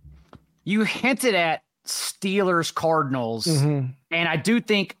games? You hinted at Steelers Cardinals, and I do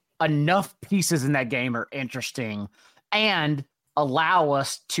think enough pieces in that game are interesting and allow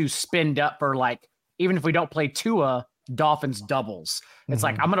us to spend up for, like, even if we don't play Tua, Dolphins doubles. It's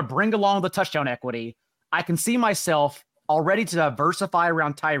like, I'm going to bring along the touchdown equity. I can see myself already to diversify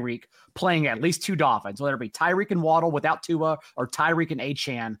around Tyreek playing at least 2 Dolphins, whether it be Tyreek and Waddle without Tua or Tyreek and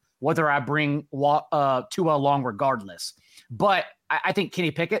Achane, whether I bring Tua along regardless. But I think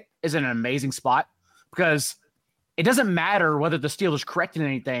Kenny Pickett is in an amazing spot, because it doesn't matter whether the Steelers corrected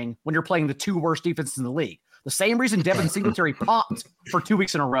anything when you're playing the 2 worst defenses in the league. The same reason Devin Singletary popped for 2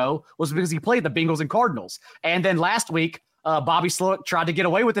 weeks in a row was because he played the Bengals and Cardinals. And then last week, Bobby Slowick tried to get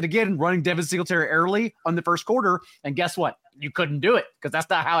away with it again, running Devin Singletary early on the first quarter. And guess what? You couldn't do it, because that's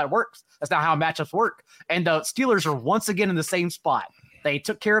not how it works. That's not how matchups work. And the Steelers are once again in the same spot. They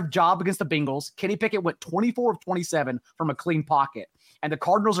took care of job against the Bengals. Kenny Pickett went 24 of 27 from a clean pocket. And the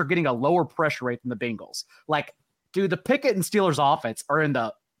Cardinals are getting a lower pressure rate than the Bengals. Like, dude, the Pickett and Steelers offense are in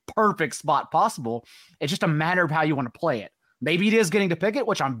the perfect spot possible. It's just a matter of how you want to play it. Maybe it is getting to Pickett,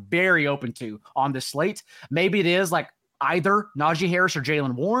 which I'm very open to on this slate. Maybe it is like either Najee Harris or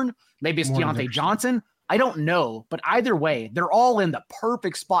Jaylen Warren. Maybe it's Deontay Johnson. I don't know, but either way, they're all in the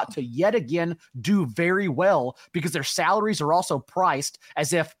perfect spot to yet again do very well, because their salaries are also priced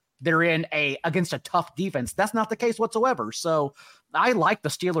as if they're against a tough defense. That's not the case whatsoever. So I like the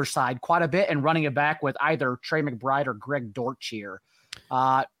Steelers side quite a bit, and running it back with either Trey McBride or Greg Dortch here.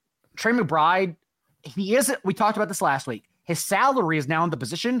 Trey McBride, we talked about this last week. His salary is now in the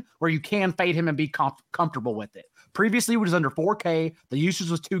position where you can fade him and be comfortable with it. Previously, it was under 4K. The usage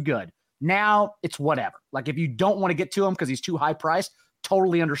was too good. Now it's whatever. Like, if you don't want to get to him because he's too high priced,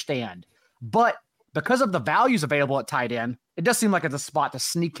 totally understand. But because of the values available at tight end, it does seem like it's a spot to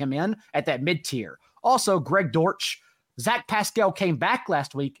sneak him in at that mid tier. Also, Greg Dortch, Zach Pascal came back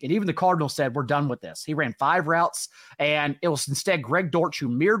last week, and even the Cardinals said, we're done with this. He ran 5 routes, and it was instead Greg Dortch who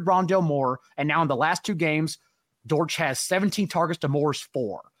mirrored Rondale Moore. And now in the last 2 games, Dortch has 17 targets to Moore's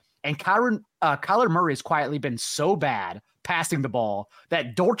 4. And Kyler Murray has quietly been so bad passing the ball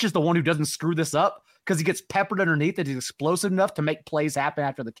that Dortch is the one who doesn't screw this up, because he gets peppered underneath and he's explosive enough to make plays happen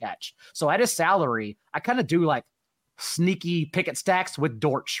after the catch. So at his salary, I kind of do like sneaky Pickett stacks with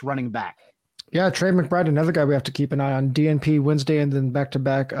Dortch running back. Yeah, Trey McBride, another guy we have to keep an eye on. DNP Wednesday and then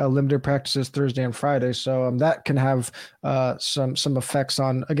back-to-back limited practices Thursday and Friday. So that can have some effects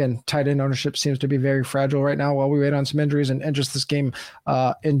on, again, tight end ownership seems to be very fragile right now while we wait on some injuries and just this game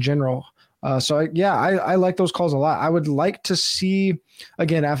in general. I like those calls a lot. I would like to see,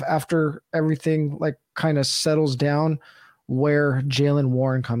 again, after everything like kind of settles down, where Jaylen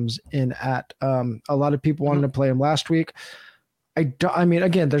Warren comes in at. A lot of people wanted to play him last week. I mean,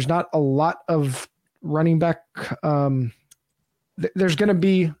 again, there's not a lot of running back. There's going to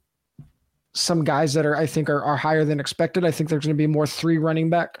be some guys that I think are higher than expected. I think there's going to be more 3 running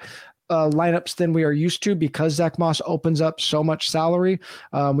back lineups than we are used to because Zach Moss opens up so much salary.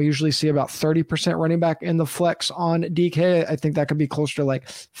 We usually see about 30% running back in the flex on DK. I think that could be closer to like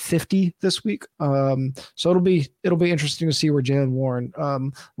 50 this week. So it'll be interesting to see where Jaylen Warren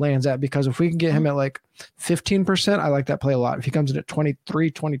lands at, because if we can get him at like 15%, I like that play a lot. If he comes in at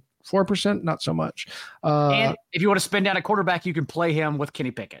 23, 24%, not so much. And if you want to spend down a quarterback, you can play him with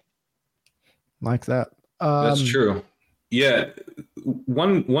Kenny Pickett. Like that. That's true. Yeah.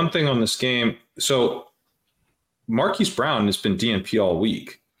 One thing on this game. So Marquise Brown has been DNP all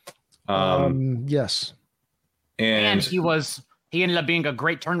week. Yes. And he ended up being a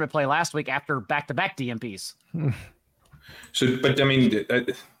great tournament play last week after back-to-back DNPs. So, but I mean,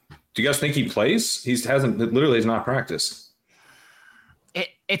 do you guys think he plays? He's not practiced.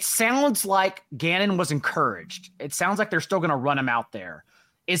 It sounds like Gannon was encouraged. It sounds like they're still going to run him out there.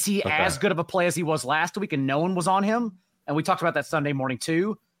 Is he as good of a play as he was last week and no one was on him? And we talked about that Sunday morning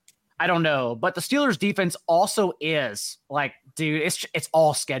too. I don't know. But the Steelers defense also is like, dude, it's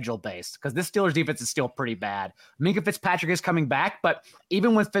all schedule based because this Steelers defense is still pretty bad. Minkah Fitzpatrick is coming back, but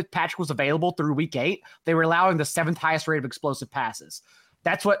even when Fitzpatrick was available through week 8, they were allowing the 7th highest rate of explosive passes.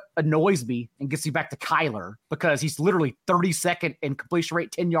 That's what annoys me and gets me back to Kyler, because he's literally 32nd in completion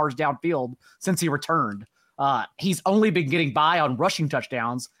rate, 10 yards downfield since he returned. He's only been getting by on rushing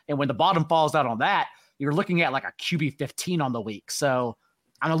touchdowns. And when the bottom falls out on that, you're looking at like a QB 15 on the week. So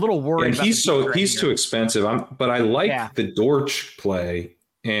I'm a little worried. And he's too expensive. But I like the Dortch play,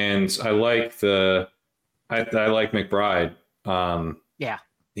 and I like I like McBride. I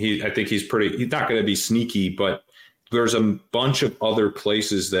think he's not going to be sneaky, but there's a bunch of other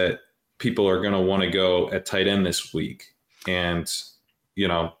places that people are going to want to go at tight end this week. And,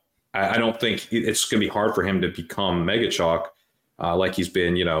 I don't think it's going to be hard for him to become mega chalk like he's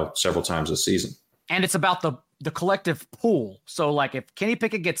been, several times this season. And it's about the collective pool. So like if Kenny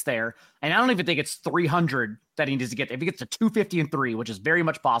Pickett gets there, and I don't even think it's 300 that he needs to get, if he gets to 250 and 3, which is very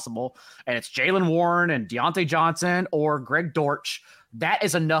much possible, and it's Jaylen Warren and Deontay Johnson or Greg Dortch, that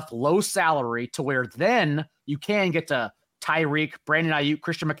is enough low salary to where then you can get to Tyreek, Brandon Ayuk,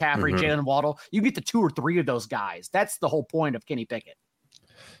 Christian McCaffrey, Jalen Waddle. You get to 2 or 3 of those guys. That's the whole point of Kenny Pickett.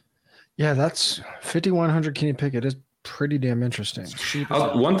 Yeah, that's 5,100 Kenny Pickett is pretty damn interesting.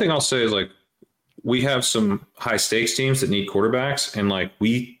 One thing I'll say is like, we have some high stakes teams that need quarterbacks, and like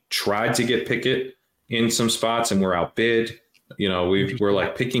we tried to get Pickett in some spots and we're outbid. We're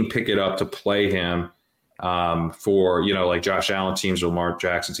like picking Pickett up to play him for, like Josh Allen teams or Mark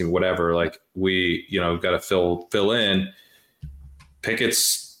Jackson team, whatever. Like we, got to fill in.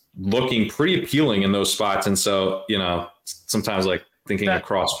 Pickett's looking pretty appealing in those spots. And so, sometimes like thinking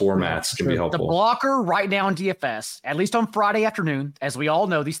across formats can be helpful. The blocker right now in DFS, at least on Friday afternoon, as we all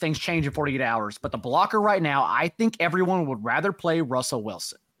know, these things change in 48 hours, but the blocker right now, I think everyone would rather play Russell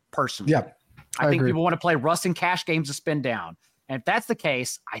Wilson personally. Yeah. I think people want to play Russ in cash games to spin down. And if that's the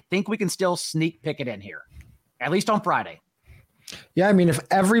case, I think we can still sneak Pickett in here, at least on Friday. Yeah. I mean, if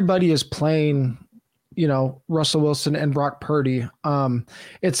everybody is playing, Russell Wilson and Brock Purdy,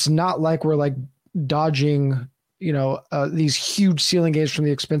 it's not like we're like dodging, these huge ceiling gains from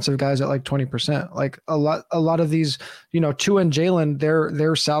the expensive guys at like 20%. Like a lot of these, Tua and Jalen,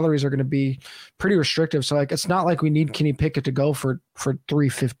 their salaries are going to be pretty restrictive. So like, it's not like we need Kenny Pickett to go for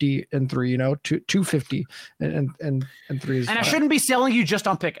 350 and 3, 250 and 3 is and I shouldn't be selling you just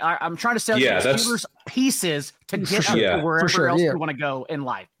on pick. I'm trying to sell you Steelers pieces to get to wherever else you want to go in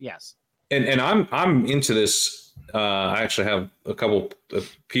life. Yes. And I'm into this. I actually have a couple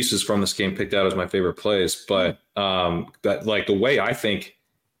of pieces from this game picked out as my favorite plays, but that like the way I think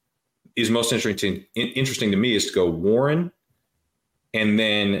is most interesting to me is to go Warren and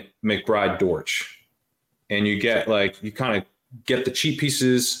then McBride Dortch, and you kind of get the cheap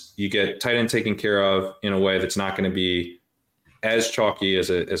pieces. You get tight end taken care of in a way that's not going to be as chalky as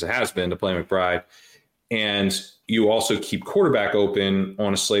it has been to play McBride, and you also keep quarterback open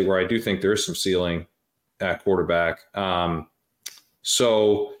on a slate where I do think there is some ceiling at quarterback.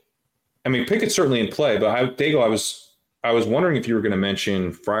 So, I mean, Pickett's certainly in play, but Dago, I was wondering if you were going to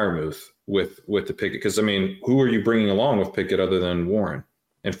mention Freiermuth with the Pickett, because I mean, who are you bringing along with Pickett other than Warren?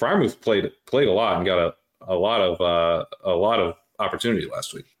 And Freiermuth played a lot and got a lot of opportunity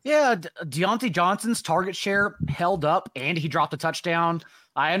last week. Yeah, Deontay Johnson's target share held up, and he dropped a touchdown.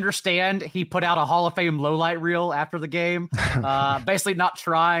 I understand he put out a Hall of Fame lowlight reel after the game, basically not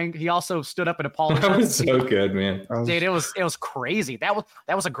trying. He also stood up and apologized. That was so good, man. Dude, it was crazy. That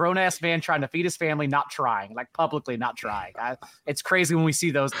was a grown ass man trying to feed his family, not trying, like publicly not trying. It's crazy when we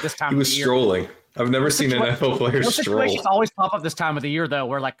see those this time. He was strolling. I've never seen NFL players stroll. Situations always pop up this time of the year though,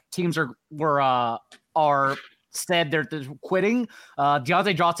 where like teams are said they're quitting.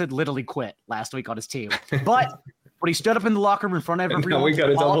 Deontay Johnson literally quit last week on his team, but. When he stood up in the locker room in front of everyone, we got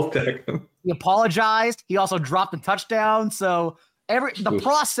to double check him. He apologized. He also dropped a touchdown. So the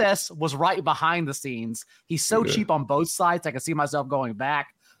process was right behind the scenes. He's so cheap on both sides. I can see myself going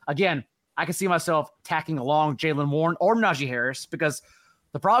back. Again, I can see myself tacking along Jaylen Warren or Najee Harris because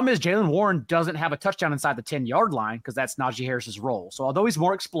the problem is Jaylen Warren doesn't have a touchdown inside the 10-yard line because that's Najee Harris's role. So although he's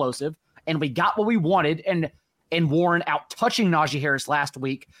more explosive and we got what we wanted and Warren out touching Najee Harris last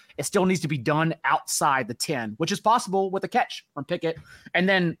week, it still needs to be done outside the 10, which is possible with a catch from Pickett. And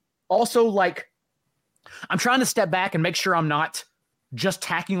then also, like, I'm trying to step back and make sure I'm not just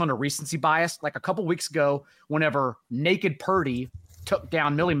tacking on a recency bias. Like a couple weeks ago, whenever Naked Purdy took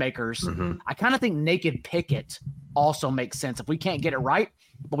down Millie Makers, I kind of think Naked Pickett also makes sense. If we can't get it right,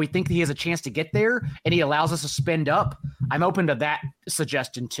 but we think that he has a chance to get there and he allows us to spend up, I'm open to that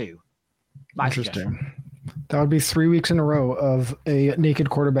suggestion too. Interesting. That would be 3 weeks in a row of a naked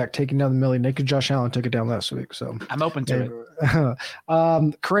quarterback taking down the Millie. Naked Josh Allen took it down last week. So I'm open to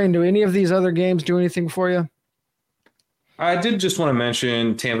it. Corinne, do any of these other games do anything for you? I did just want to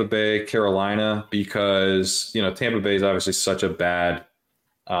mention Tampa Bay, Carolina, because, Tampa Bay is obviously such a bad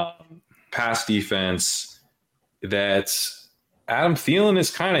pass defense that Adam Thielen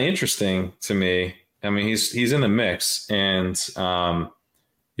is kind of interesting to me. I mean, he's in the mix and,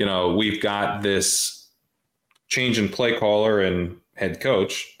 we've got this change in play caller and head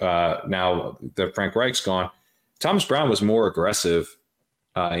coach. Now that Frank Reich's gone, Thomas Brown was more aggressive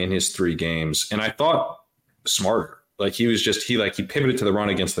in his 3 games. And I thought smarter. Like he pivoted to the run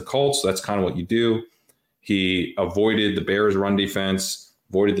against the Colts. That's kind of what you do. He avoided the Bears run defense,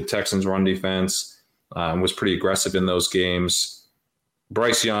 avoided the Texans run defense, was pretty aggressive in those games.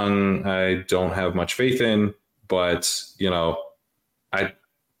 Bryce Young, I don't have much faith in, but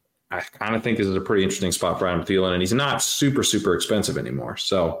I kind of think this is a pretty interesting spot for Adam Thielen, and he's not super, super expensive anymore.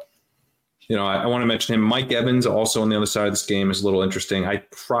 So, I want to mention him. Mike Evans, also on the other side of this game, is a little interesting. I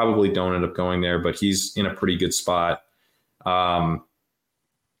probably don't end up going there, but he's in a pretty good spot. But,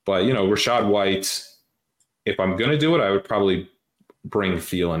 Rachaad White, if I'm going to do it, I would probably bring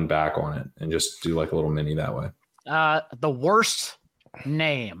Thielen back on it and just do like a little mini that way. The worst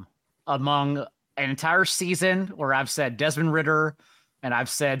name among an entire season where I've said Desmond Ridder, and I've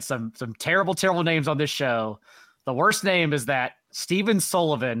said some terrible, terrible names on this show. The worst name is that Steven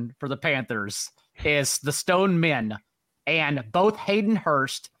Sullivan for the Panthers is the Stone Men, and both Hayden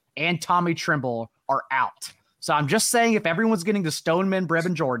Hurst and Tommy Tremble are out. So I'm just saying if everyone's getting the Stone Men,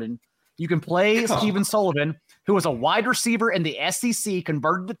 Brevin Jordan, you can play Steven Sullivan, who is a wide receiver in the SEC,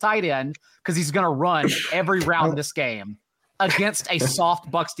 converted to tight end because he's going to run every route in this game against a soft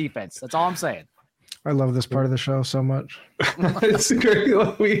Bucs defense. That's all I'm saying. I love this part of the show so much. It's great.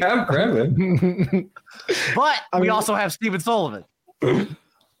 We have Brevin. But we also have Steven Sullivan.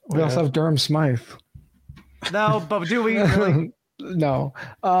 We also have Durham Smythe. No, but do we really? No.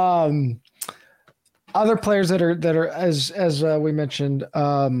 Other players that are as we mentioned,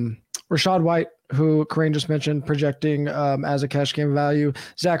 Rachaad White, who Corinne just mentioned, projecting as a cash game value.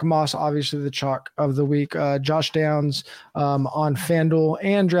 Zach Moss, obviously the chalk of the week. Josh Downs on FanDuel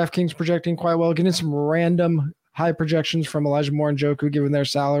and DraftKings projecting quite well. Getting some random high projections from Elijah Moore and Joku given their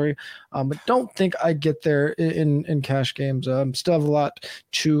salary. But don't think I get there in cash games. Still have a lot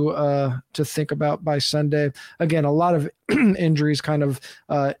to think about by Sunday. Again, a lot of injuries kind of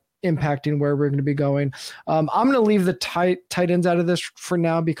impacting where we're going to be going. I'm going to leave the tight ends out of this for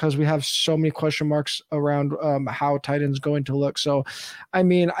now because we have so many question marks around how tight ends going to look. So, I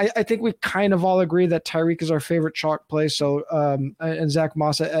mean, I think we kind of all agree that Tyreek is our favorite chalk play. So, and Zach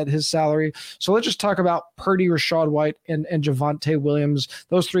Moss at his salary. So let's just talk about Purdy, Rachaad White, and Javonte Williams.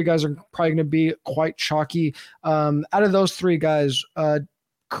 Those 3 guys are probably going to be quite chalky. Out of those 3 guys,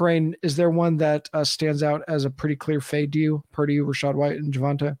 Corinne, is there one that stands out as a pretty clear fade to you? Purdy, Rachaad White, and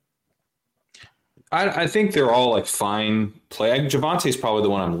Javonte? I think they're all like fine play. Javonte is probably the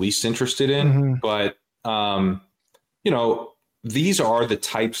one I'm least interested in, but these are the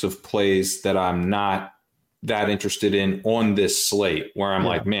types of plays that I'm not that interested in on this slate where I'm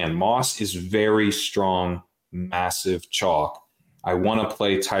like, man, Moss is very strong, massive chalk. I want to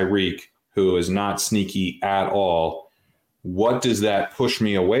play Tyreek, who is not sneaky at all. what does that push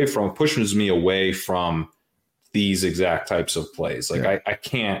me away from? It pushes me away from these exact types of plays. Like I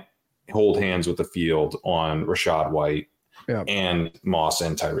can't hold hands with the field on Rachaad White and Moss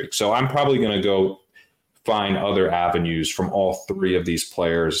and Tyreek. So I'm probably going to go find other avenues from all three of these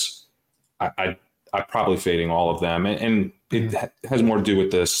players. I'm probably fading all of them. And it has more to do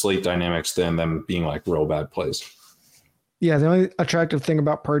with the slate dynamics than them being like real bad plays. Yeah, the only attractive thing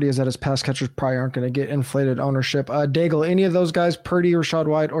about Purdy is that his pass catchers probably aren't going to get inflated ownership. Daigle, any of those guys, Purdy, Rachaad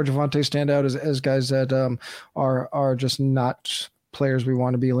White, or Javonte, stand out as guys that are just not players we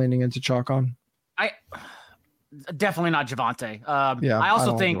want to be leaning into chalk on? Definitely not Javonte. I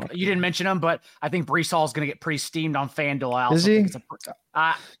also think you didn't mention him, but I think Breece Hall is going to get pretty steamed on FanDuel. Is he?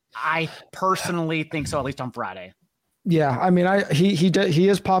 I personally think so, at least on Friday. Yeah, I mean, he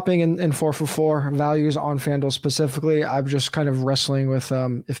is popping in 4 for 4 values on FanDuel specifically. I'm just kind of wrestling with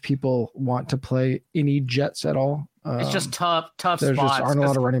if people want to play any Jets at all. It's just tough spots. Just aren't a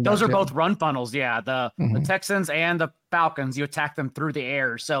lot of running backs. Those are both run funnels. Yeah, the Texans and the Falcons, you attack them through the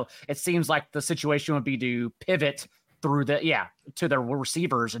air. So it seems like the situation would be to pivot through to their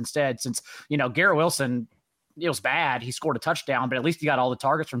receivers instead. Since Garrett Wilson, it was bad. He scored a touchdown, but at least he got all the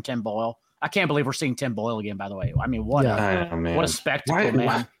targets from Tim Boyle. I can't believe we're seeing Tim Boyle again, by the way. I mean, what a spectacle,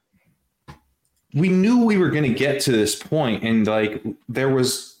 man. We knew we were going to get to this point, and like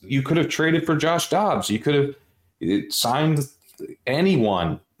you could have traded for Josh Dobbs. You could have signed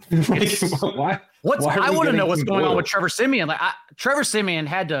anyone. Why? I want to know what's going on with Trevor Siemian. Like Trevor Siemian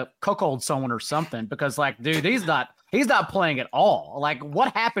had to cuckold someone or something because, like, dude, he's not playing at all. Like,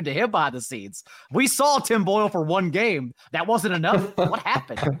 what happened to him behind the scenes? We saw Tim Boyle for one game. That wasn't enough. What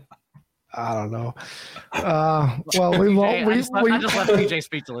happened? I don't know. Well, we won't. I just left PJ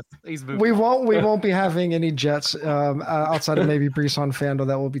speechless. He's moving. We won't be having any Jets outside of maybe Breece on FanDuel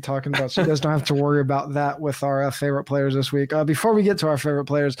that we'll be talking about. So you guys don't have to worry about that with our favorite players this week. Before we get to our favorite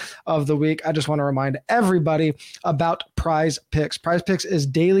players of the week, I just want to remind everybody about Prize Picks. Prize Picks is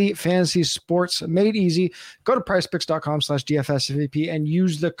daily fantasy sports made easy. Go to prizepicks.com/DFSMVP and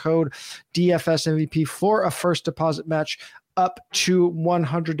use the code DFSMVP for a first deposit match up to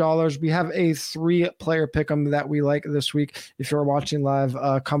 $100. We have a 3-player pick'em that we like this week. If you're watching live,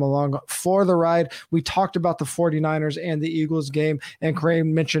 come along for the ride. We talked about the 49ers and the Eagles game, and Kareem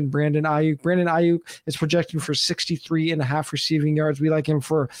mentioned Brandon Ayuk. Brandon Ayuk is projecting for 63.5 receiving yards. We like him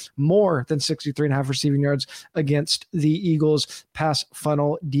for more than 63.5 receiving yards against the Eagles pass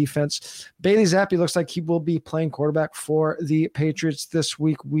funnel defense. Bailey Zappi looks like he will be playing quarterback for the Patriots this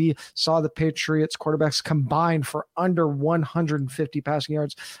week. We saw the Patriots quarterbacks combined for under 150 passing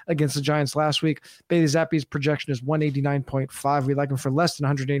yards against the Giants last week. Bailey Zappi's projection is 189.5. We like him for less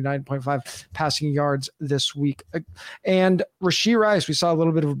than 189.5 passing yards this week. And Rashee Rice, we saw a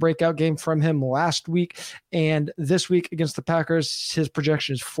little bit of a breakout game from him last week. And this week against the Packers, his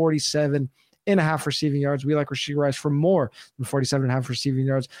projection is 47.5 receiving yards. We like Rashee Rice for more than 47.5 receiving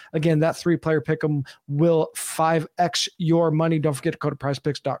yards. Again, that 3-player pick'em will 5x your money. Don't forget to go to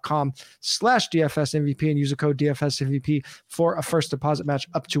prizepicks.com/DFSMVP and use the code DFSMVP for a first deposit match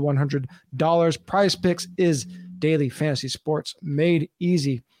up to $100. Prize Picks is daily fantasy sports made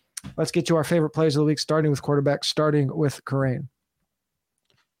easy. Let's get to our favorite plays of the week, starting with quarterback, starting with Kareem.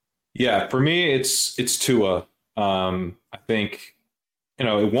 Yeah, for me, it's Tua. I think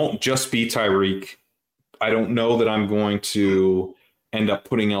it won't just be Tyreek. I don't know that I'm going to end up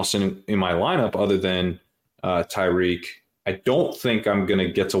putting else in my lineup other than Tyreek. I don't think I'm going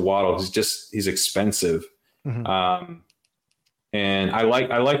to get to Waddle. He's expensive. Mm-hmm. And I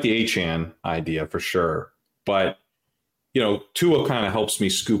like the Achane idea for sure. But, Tua kind of helps me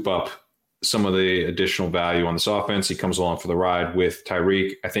scoop up some of the additional value on this offense. He comes along for the ride with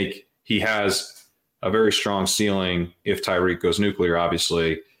Tyreek. I think he has a very strong ceiling if Tyreek goes nuclear,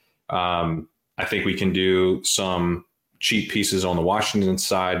 obviously. I think we can do some cheap pieces on the Washington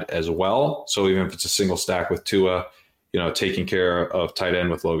side as well. So even if it's a single stack with Tua, taking care of tight end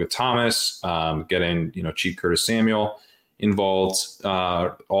with Logan Thomas, getting, cheap Curtis Samuel involved,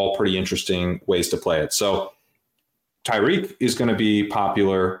 all pretty interesting ways to play it. So Tyreek is going to be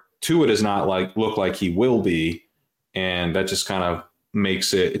popular. Tua does not look like he will be. And that just kind of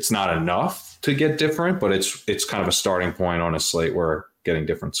makes it's not enough to get different, but it's kind of a starting point on a slate where getting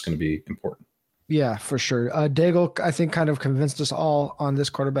different is going to be important. Yeah, for sure. Daigle, I think, kind of convinced us all on this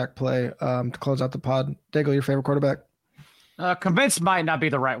quarterback play to close out the pod. Daigle, your favorite quarterback? Convinced might not be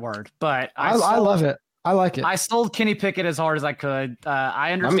the right word, but I love it. I like it. I sold Kenny Pickett as hard as I could.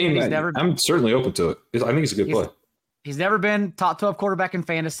 I understand he's never. I'm certainly open to it. I think he's a good play. He's never been top 12 quarterback in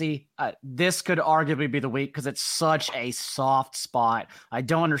fantasy. This could arguably be the week because it's such a soft spot. I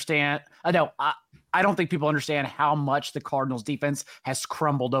don't understand. I don't think people understand how much the Cardinals defense has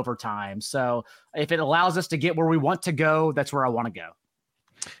crumbled over time. So if it allows us to get where we want to go, that's where I want to go.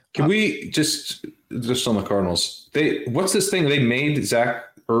 Can we just on the Cardinals? What's this thing? They made Zach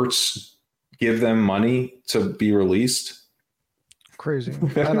Ertz give them money to be released. Crazy.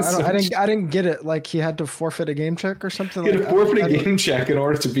 I didn't get it. Like he had to forfeit a game check or something. He had to forfeit a game check in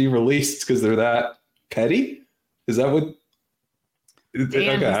order to be released because they're that petty. Is that what?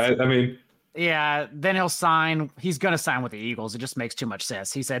 Okay, I mean. Yeah, then he'll sign. He's going to sign with the Eagles. It just makes too much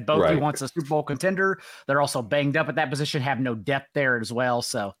sense. He said both he wants a Super Bowl contender. They're also banged up at that position, have no depth there as well.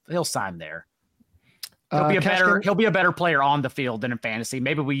 So he'll sign there. He'll be a better player on the field than in fantasy.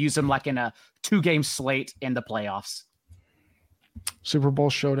 Maybe we use him like in a 2-game slate in the playoffs. Super Bowl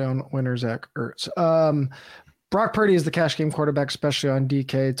showdown winner, Zach Ertz. Brock Purdy is the cash game quarterback, especially on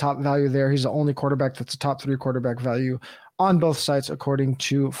DK. Top value there. He's the only quarterback that's a top 3 quarterback value on both sites, according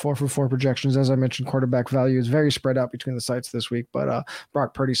to 4for4 projections. As I mentioned, quarterback value is very spread out between the sites this week, but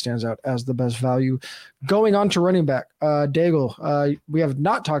Brock Purdy stands out as the best value. Going on to running back, Daigle, we have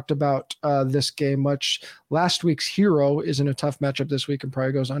not talked about this game much. Last week's hero is in a tough matchup this week and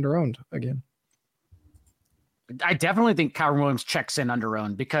probably goes under-owned again. I definitely think Kyren Williams checks in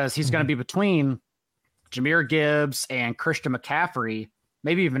under-owned because he's going to be between Jahmyr Gibbs and Christian McCaffrey,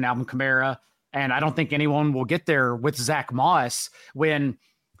 maybe even Alvin Kamara. And I don't think anyone will get there with Zach Moss when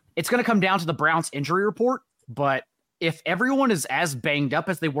it's going to come down to the Browns injury report. But if everyone is as banged up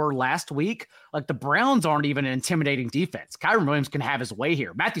as they were last week, like the Browns aren't even an intimidating defense. Kyren Williams can have his way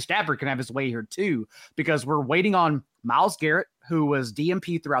here. Matthew Stafford can have his way here too, because we're waiting on Myles Garrett, who was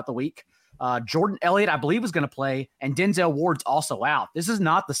DMP throughout the week. Jordan Elliott, I believe, is going to play, and Denzel Ward's also out. This is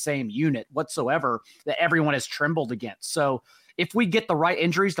not the same unit whatsoever that everyone has trembled against. So if we get the right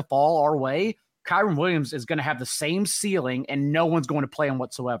injuries to fall our way, Kyren Williams is going to have the same ceiling, and no one's going to play him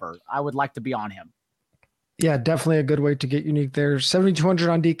whatsoever. I would like to be on him. Yeah, definitely a good way to get unique there. 7,200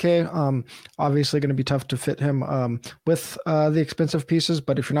 on DK. Obviously going to be tough to fit him with the expensive pieces,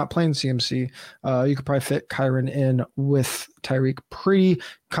 but if you're not playing CMC, you could probably fit Kyren in with Tyreek pretty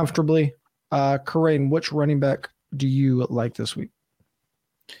comfortably. Karain, which running back do you like this week?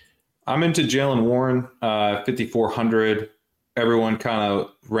 I'm into Jaylen Warren, 5,400. Everyone kind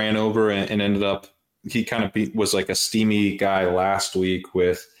of ran over and ended up, he kind of was like a steamy guy last week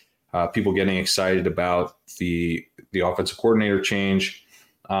with people getting excited about the offensive coordinator change.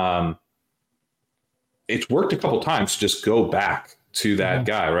 It's worked a couple times to just go back to that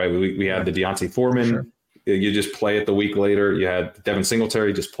guy, right? We had the Deontay Foreman. Sure. You just play it the week later. You had Devin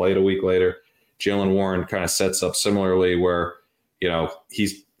Singletary, just play it a week later. Jaylen Warren kind of sets up similarly where,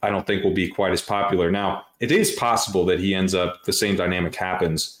 I don't think will be quite as popular. Now, it is possible that he ends up, the same dynamic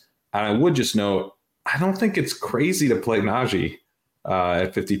happens. And I would just note, I don't think it's crazy to play Najee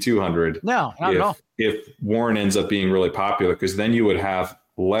at 5,200. No, not at all. If Warren ends up being really popular, because then you would have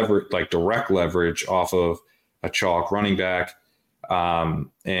leverage, like direct leverage off of a chalk running back. And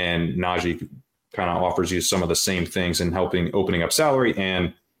Najee kind of offers you some of the same things in opening up salary,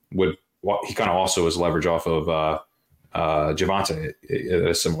 and he kind of also is leverage off of Javonte at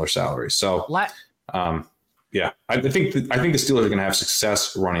a similar salary. So, I think the Steelers are going to have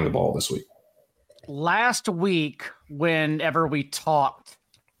success running the ball this week. Last week, whenever we talked,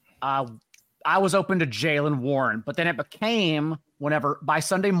 I was open to Jaylen Warren, but then it became by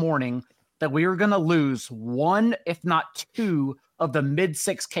Sunday morning that we were going to lose one, if not two, of the mid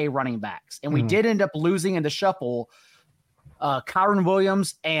 6K running backs. And we did end up losing in the shuffle Kyren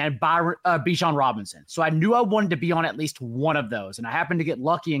Williams and Bijan Robinson. So I knew I wanted to be on at least one of those. And I happened to get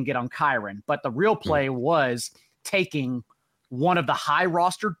lucky and get on Kyren. But the real play was taking one of the high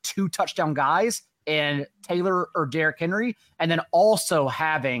roster 2 touchdown guys and Taylor or Derrick Henry, and then also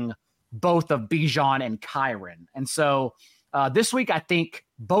having both of Bijan and Kyren. And so this week, I think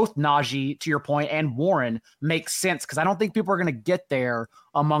both Najee, to your point, and Warren makes sense because I don't think people are going to get there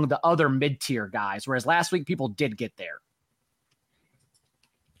among the other mid-tier guys, whereas last week people did get there.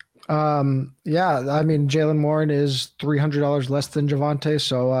 Jaylen Warren is $300 less than Javonte,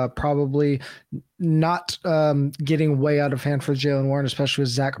 so probably not getting way out of hand for Jaylen Warren, especially with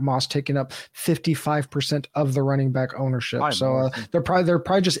Zach Moss taking up 55% of the running back ownership. There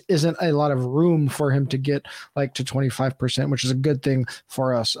probably just isn't a lot of room for him to get like to 25%, which is a good thing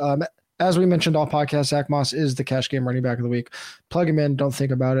for us. As we mentioned all podcasts, Zach Moss is the cash game running back of the week. Plug him in, don't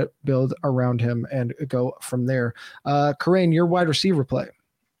think about it, build around him, and go from there. Karain, your wide receiver play.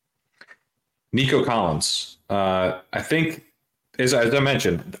 Nico Collins. I think, as I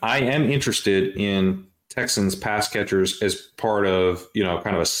mentioned, I am interested in Texans pass catchers as part of,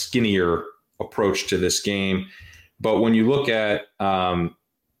 kind of a skinnier approach to this game. But when you look at,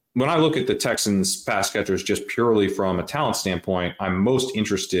 when I look at the Texans pass catchers just purely from a talent standpoint, I'm most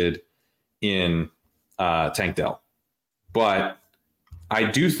interested in Tank Dell. But I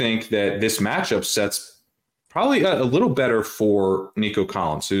do think that this matchup sets probably a little better for Nico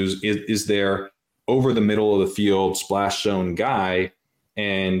Collins, who is their over the middle of the field splash zone guy.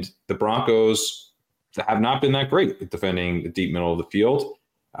 And the Broncos have not been that great at defending the deep middle of the field.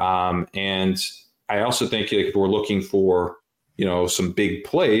 And I also think if we're looking for, some big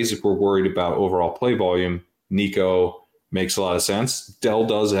plays, if we're worried about overall play volume, Nico makes a lot of sense. Dell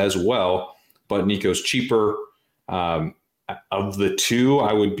does as well, but Nico's cheaper. Of the two,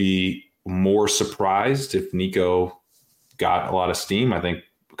 I would be more surprised if Nico got a lot of steam. I think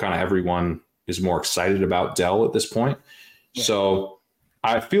kind of everyone is more excited about Dell at this point. Yeah. So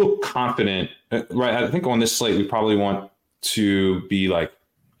I feel confident, right? I think on this slate, we probably want to be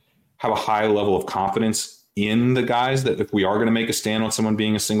have a high level of confidence in the guys that if we are going to make a stand on someone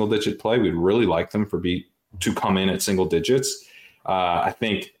being a single digit play, we'd really like them to come in at single digits. I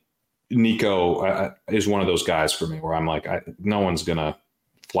think Nico is one of those guys for me where I'm no one's going to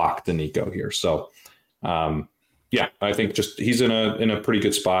flock to Nico here. So, I think just he's in a pretty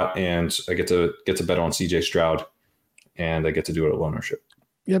good spot, and I get to bet on CJ Stroud, and I get to do it at ownership.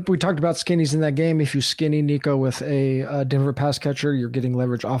 Yep, we talked about skinnies in that game. If you skinny Nico with a Denver pass catcher, you're getting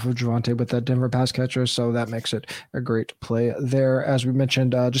leverage off of Javonte with that Denver pass catcher, so that makes it a great play there. As we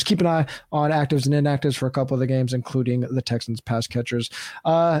mentioned, just keep an eye on actives and inactives for a couple of the games, including the Texans pass catchers.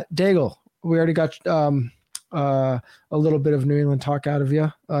 Daigle, we already got a little bit of New England talk out of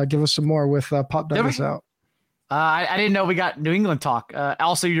you. Give us some more with Pop Douglas out. I didn't know we got New England talk.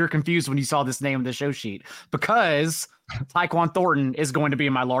 Also, you're confused when you saw this name of the show sheet because Tyquan Thornton is going to be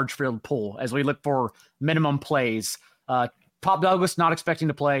in my large field pool as we look for minimum plays. Pop Douglas not expecting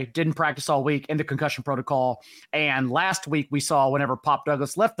to play, didn't practice all week in the concussion protocol. And last week we saw whenever Pop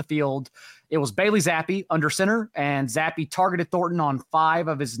Douglas left the field, it was Bailey Zappi under center, and Zappi targeted Thornton on 5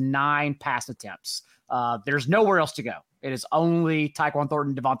 of his 9 pass attempts. There's nowhere else to go. It is only Tyquan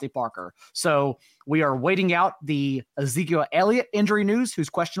Thornton, Devontae Parker. So we are waiting out the Ezekiel Elliott injury news, who's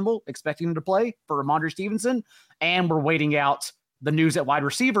questionable, expecting him to play for Ramondre Stevenson. And we're waiting out the news at wide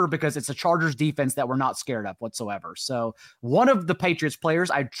receiver because it's a Chargers defense that we're not scared of whatsoever. So one of the Patriots players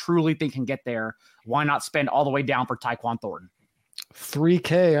I truly think can get there. Why not spend all the way down for Tyquan Thornton?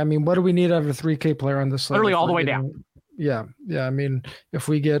 3K. I mean, what do we need out of a 3K player on this slate? Literally all the way down. Yeah. I mean, if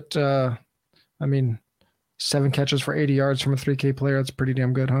we get, 7 catches for 80 yards from a 3K player, that's pretty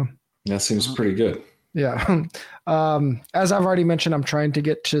damn good, huh? That seems pretty good. Yeah. As I've already mentioned, I'm trying to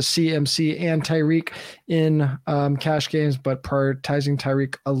get to CMC and Tyreek in cash games, but prioritizing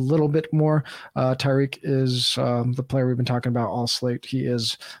Tyreek a little bit more. Tyreek is the player we've been talking about all slate. He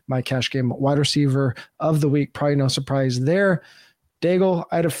is my cash game wide receiver of the week. Probably no surprise there. Daigle,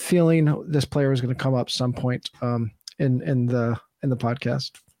 I had a feeling this player was going to come up some point in the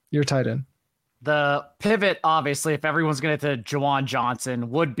podcast. You're tight end. The pivot, obviously, if everyone's going to Juwan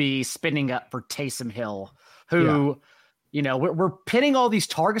Johnson, would be spinning up for Taysom Hill, who, we're pitting all these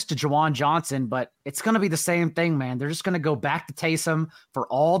targets to Juwan Johnson, but it's going to be the same thing, man. They're just going to go back to Taysom for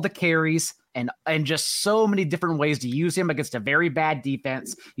all the carries and just so many different ways to use him against a very bad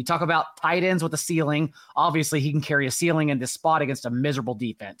defense. You talk about tight ends with a ceiling. Obviously, he can carry a ceiling in this spot against a miserable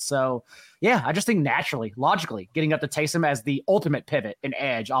defense. So, yeah, I just think naturally, logically, getting up to Taysom as the ultimate pivot and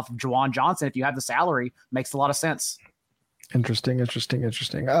edge off of Juwan Johnson, if you have the salary, makes a lot of sense. Interesting.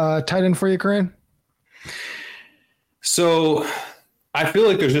 Tight end for you, Corinne? So I feel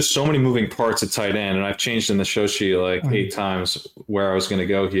like there's just so many moving parts at tight end, and I've changed in the show sheet 8 times where I was going to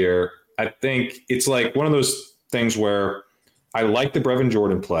go here. I think it's one of those things where I like the Brevin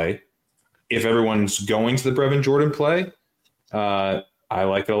Jordan play. If everyone's going to the Brevin Jordan play, I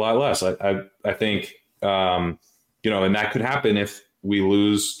like it a lot less. I think, and that could happen if we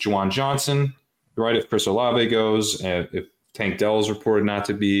lose Juwan Johnson, right? If Chris Olave goes, and if Tank Dell is reported not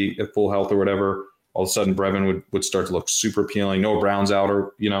to be at full health or whatever, all of a sudden Brevin would start to look super appealing. Noah Brown's out,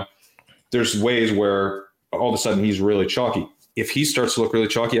 or, there's ways where all of a sudden he's really chalky. If he starts to look really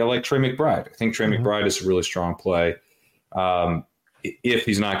chalky, I like Trey McBride. I think Trey McBride is a really strong play. If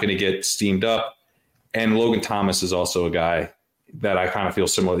he's not going to get steamed up. And Logan Thomas is also a guy that I kind of feel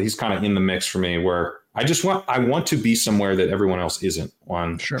similar. He's kind of in the mix for me where I want to be somewhere that everyone else isn't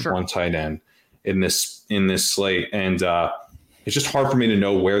on one tight end in this slate. And it's just hard for me to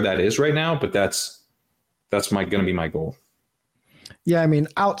know where that is right now, but that's going to be my goal. Yeah, I mean,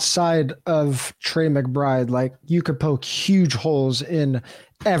 outside of Trey McBride, you could poke huge holes in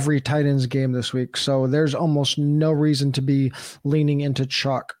every tight end's game this week. So there's almost no reason to be leaning into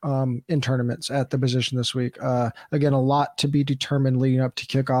chalk in tournaments at the position this week. Again, a lot to be determined leading up to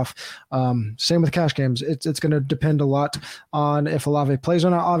kickoff. Same with cash games. It's going to depend a lot on if Olave plays or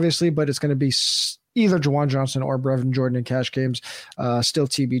not, obviously, but it's going to be either Juwan Johnson or Brevin Jordan in cash games. Still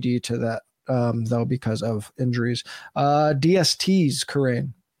TBD to that, though, because of injuries. DSTs,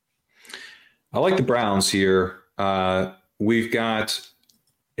 Corinne. I like the Browns here. We've got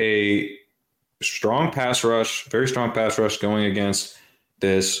a strong pass rush, very strong pass rush going against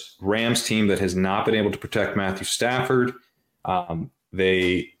this Rams team that has not been able to protect Matthew Stafford.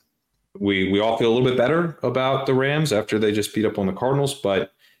 We all feel a little bit better about the Rams after they just beat up on the Cardinals,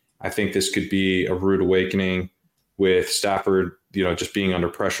 but I think this could be a rude awakening with Stafford, just being under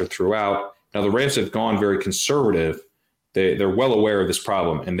pressure throughout. Now, the Rams have gone very conservative. They're well aware of this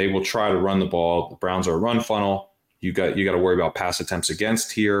problem, and they will try to run the ball. The Browns are a run funnel. You got to worry about pass attempts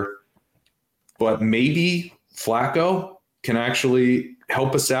against here. But maybe Flacco can actually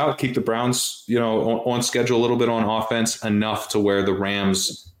help us out, keep the Browns, on schedule a little bit on offense, enough to where the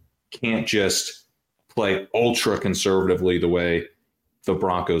Rams can't just play ultra conservatively the way the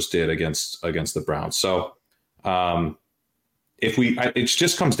Broncos did against the Browns. So it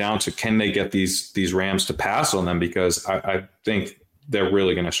just comes down to, can they get these Rams to pass on them? Because I think they're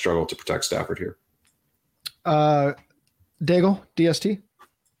really going to struggle to protect Stafford here. Daigle, DST.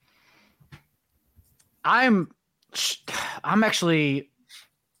 I'm actually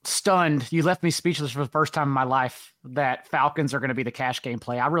stunned. You left me speechless for the first time in my life that Falcons are going to be the cash game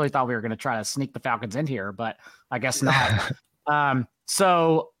play. I really thought we were going to try to sneak the Falcons in here, but I guess not.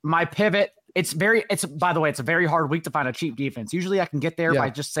 So my pivot, by the way, it's a very hard week to find a cheap defense. Usually I can get there by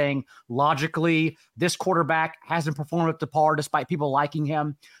just saying logically, this quarterback hasn't performed up to par despite people liking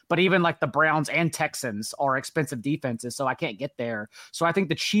him. But even like the Browns and Texans are expensive defenses, so I can't get there. So I think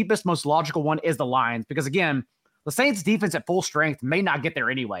the cheapest, most logical one is the Lions, because again, the Saints defense at full strength may not get there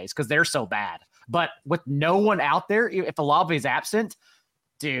anyways because they're so bad. But with no one out there, if Olave is absent,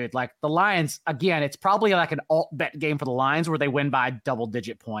 dude, like the Lions, again, it's probably like an alt bet game for the Lions where they win by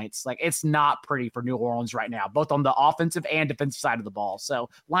double-digit points. Like, it's not pretty for New Orleans right now, both on the offensive and defensive side of the ball.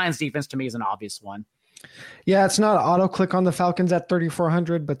 So Lions defense to me is an obvious one. Yeah, it's not auto click on the Falcons at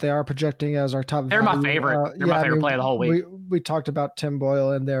 3,400, but they are projecting as our top. They're my favorite. They're my favorite play of the whole week. We talked about Tim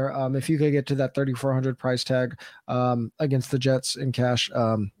Boyle in there. If you could get to that 3,400 price tag against the Jets in cash,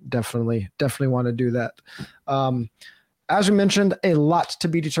 definitely want to do that. As we mentioned, a lot to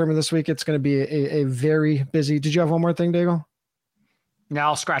be determined this week. It's going to be a very busy. Did you have one more thing, Daigle? No,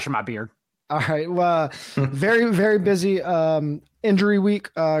 I'll scratch my beard. All right. Well, very, very busy injury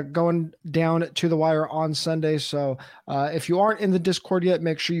week going down to the wire on Sunday. So if you aren't in the Discord yet,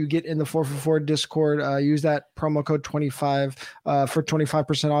 make sure you get in the 444 Discord. Use that promo code 25 for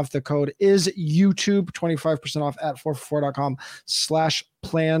 25% off. The code is YouTube, 25% off at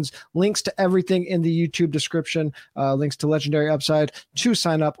 444.com/plans. Links to everything in the YouTube description, links to Legendary Upside to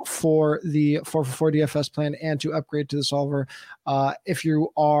sign up for the 444 DFS plan and to upgrade to the solver. If you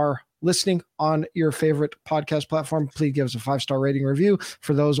are listening on your favorite podcast platform, please give us a 5-star rating review.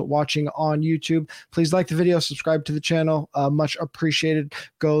 For those watching on YouTube, please like the video, subscribe to the channel. Much appreciated.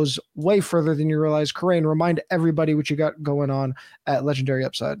 Goes way further than you realize. Corinne, remind everybody what you got going on at Legendary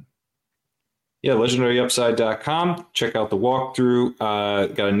Upside. Yeah, legendaryupside.com. Check out the walkthrough.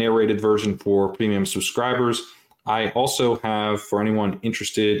 Got a narrated version for premium subscribers. I also have, for anyone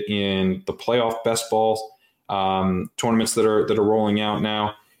interested in the playoff best ball tournaments that are rolling out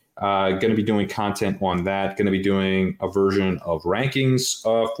now, going to be doing content on that. Going to be doing a version of rankings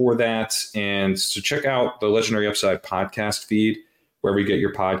for that. And so check out the Legendary Upside podcast feed wherever you get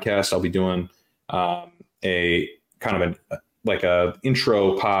your podcast. I'll be doing a kind of a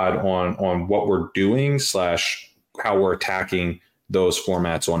intro pod on what we're doing / how we're attacking those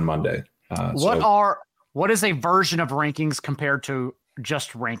formats on Monday. What is a version of rankings compared to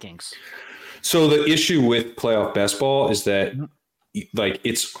just rankings? So the issue with playoff best ball is that like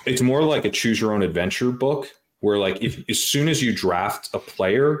it's more like a choose your own adventure book where like if as soon as you draft a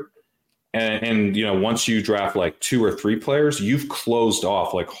player and once you draft like 2 or 3 players, you've closed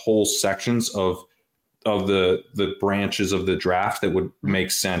off like whole sections of the branches of the draft that would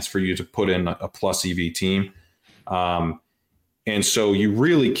make sense for you to put in a plus EV team. And so you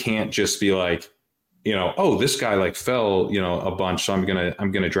really can't just be like, oh, this guy like fell, a bunch, so I'm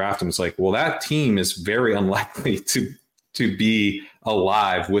gonna draft him. It's like, well, that team is very unlikely to be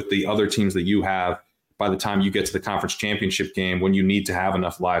alive with the other teams that you have by the time you get to the conference championship game, when you need to have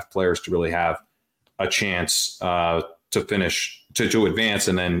enough live players to really have a chance to finish, to advance,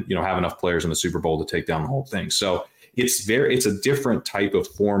 and then have enough players in the Super Bowl to take down the whole thing. So it's a different type of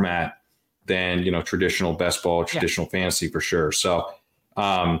format than, traditional best ball, traditional fantasy for sure. So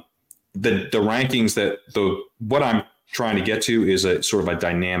the rankings what I'm trying to get to is a sort of a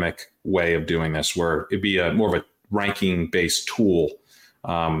dynamic way of doing this, where it'd be more of a ranking based tool.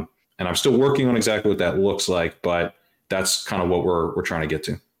 And I'm still working on exactly what that looks like, but that's kind of what we're trying to get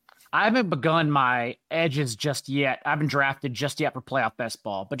to. I haven't begun my edges just yet. I haven't drafted just yet for playoff best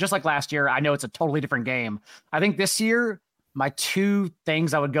ball, but just like last year, I know it's a totally different game. I think this year, my two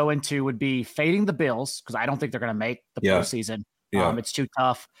things I would go into would be fading the Bills, because I don't think they're going to make the postseason. Yeah. It's too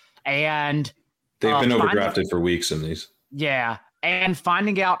tough. And they've been overdrafted for weeks in these. Yeah. And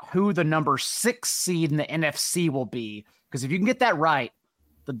finding out who the number 6 seed in the NFC will be. Because if you can get that right,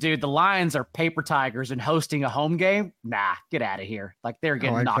 the Lions are paper tigers and hosting a home game. Nah, get out of here. Like, they're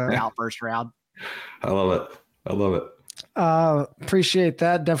getting knocked out first round. I love it. Appreciate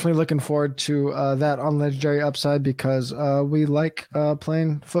that. Definitely looking forward to that on Legendary Upside, because we like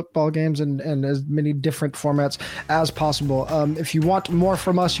playing football games and as many different formats as possible. If you want more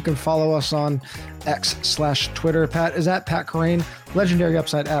from us, you can follow us on X/Twitter. Pat is at Pat Corain. Legendary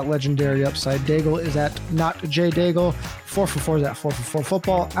Upside at Legendary Upside. Daigle is at Not J Daigle. 4for4 is at 4for4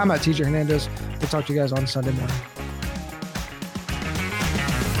 Football. I'm at TJ Hernandez. We'll talk to you guys on Sunday morning.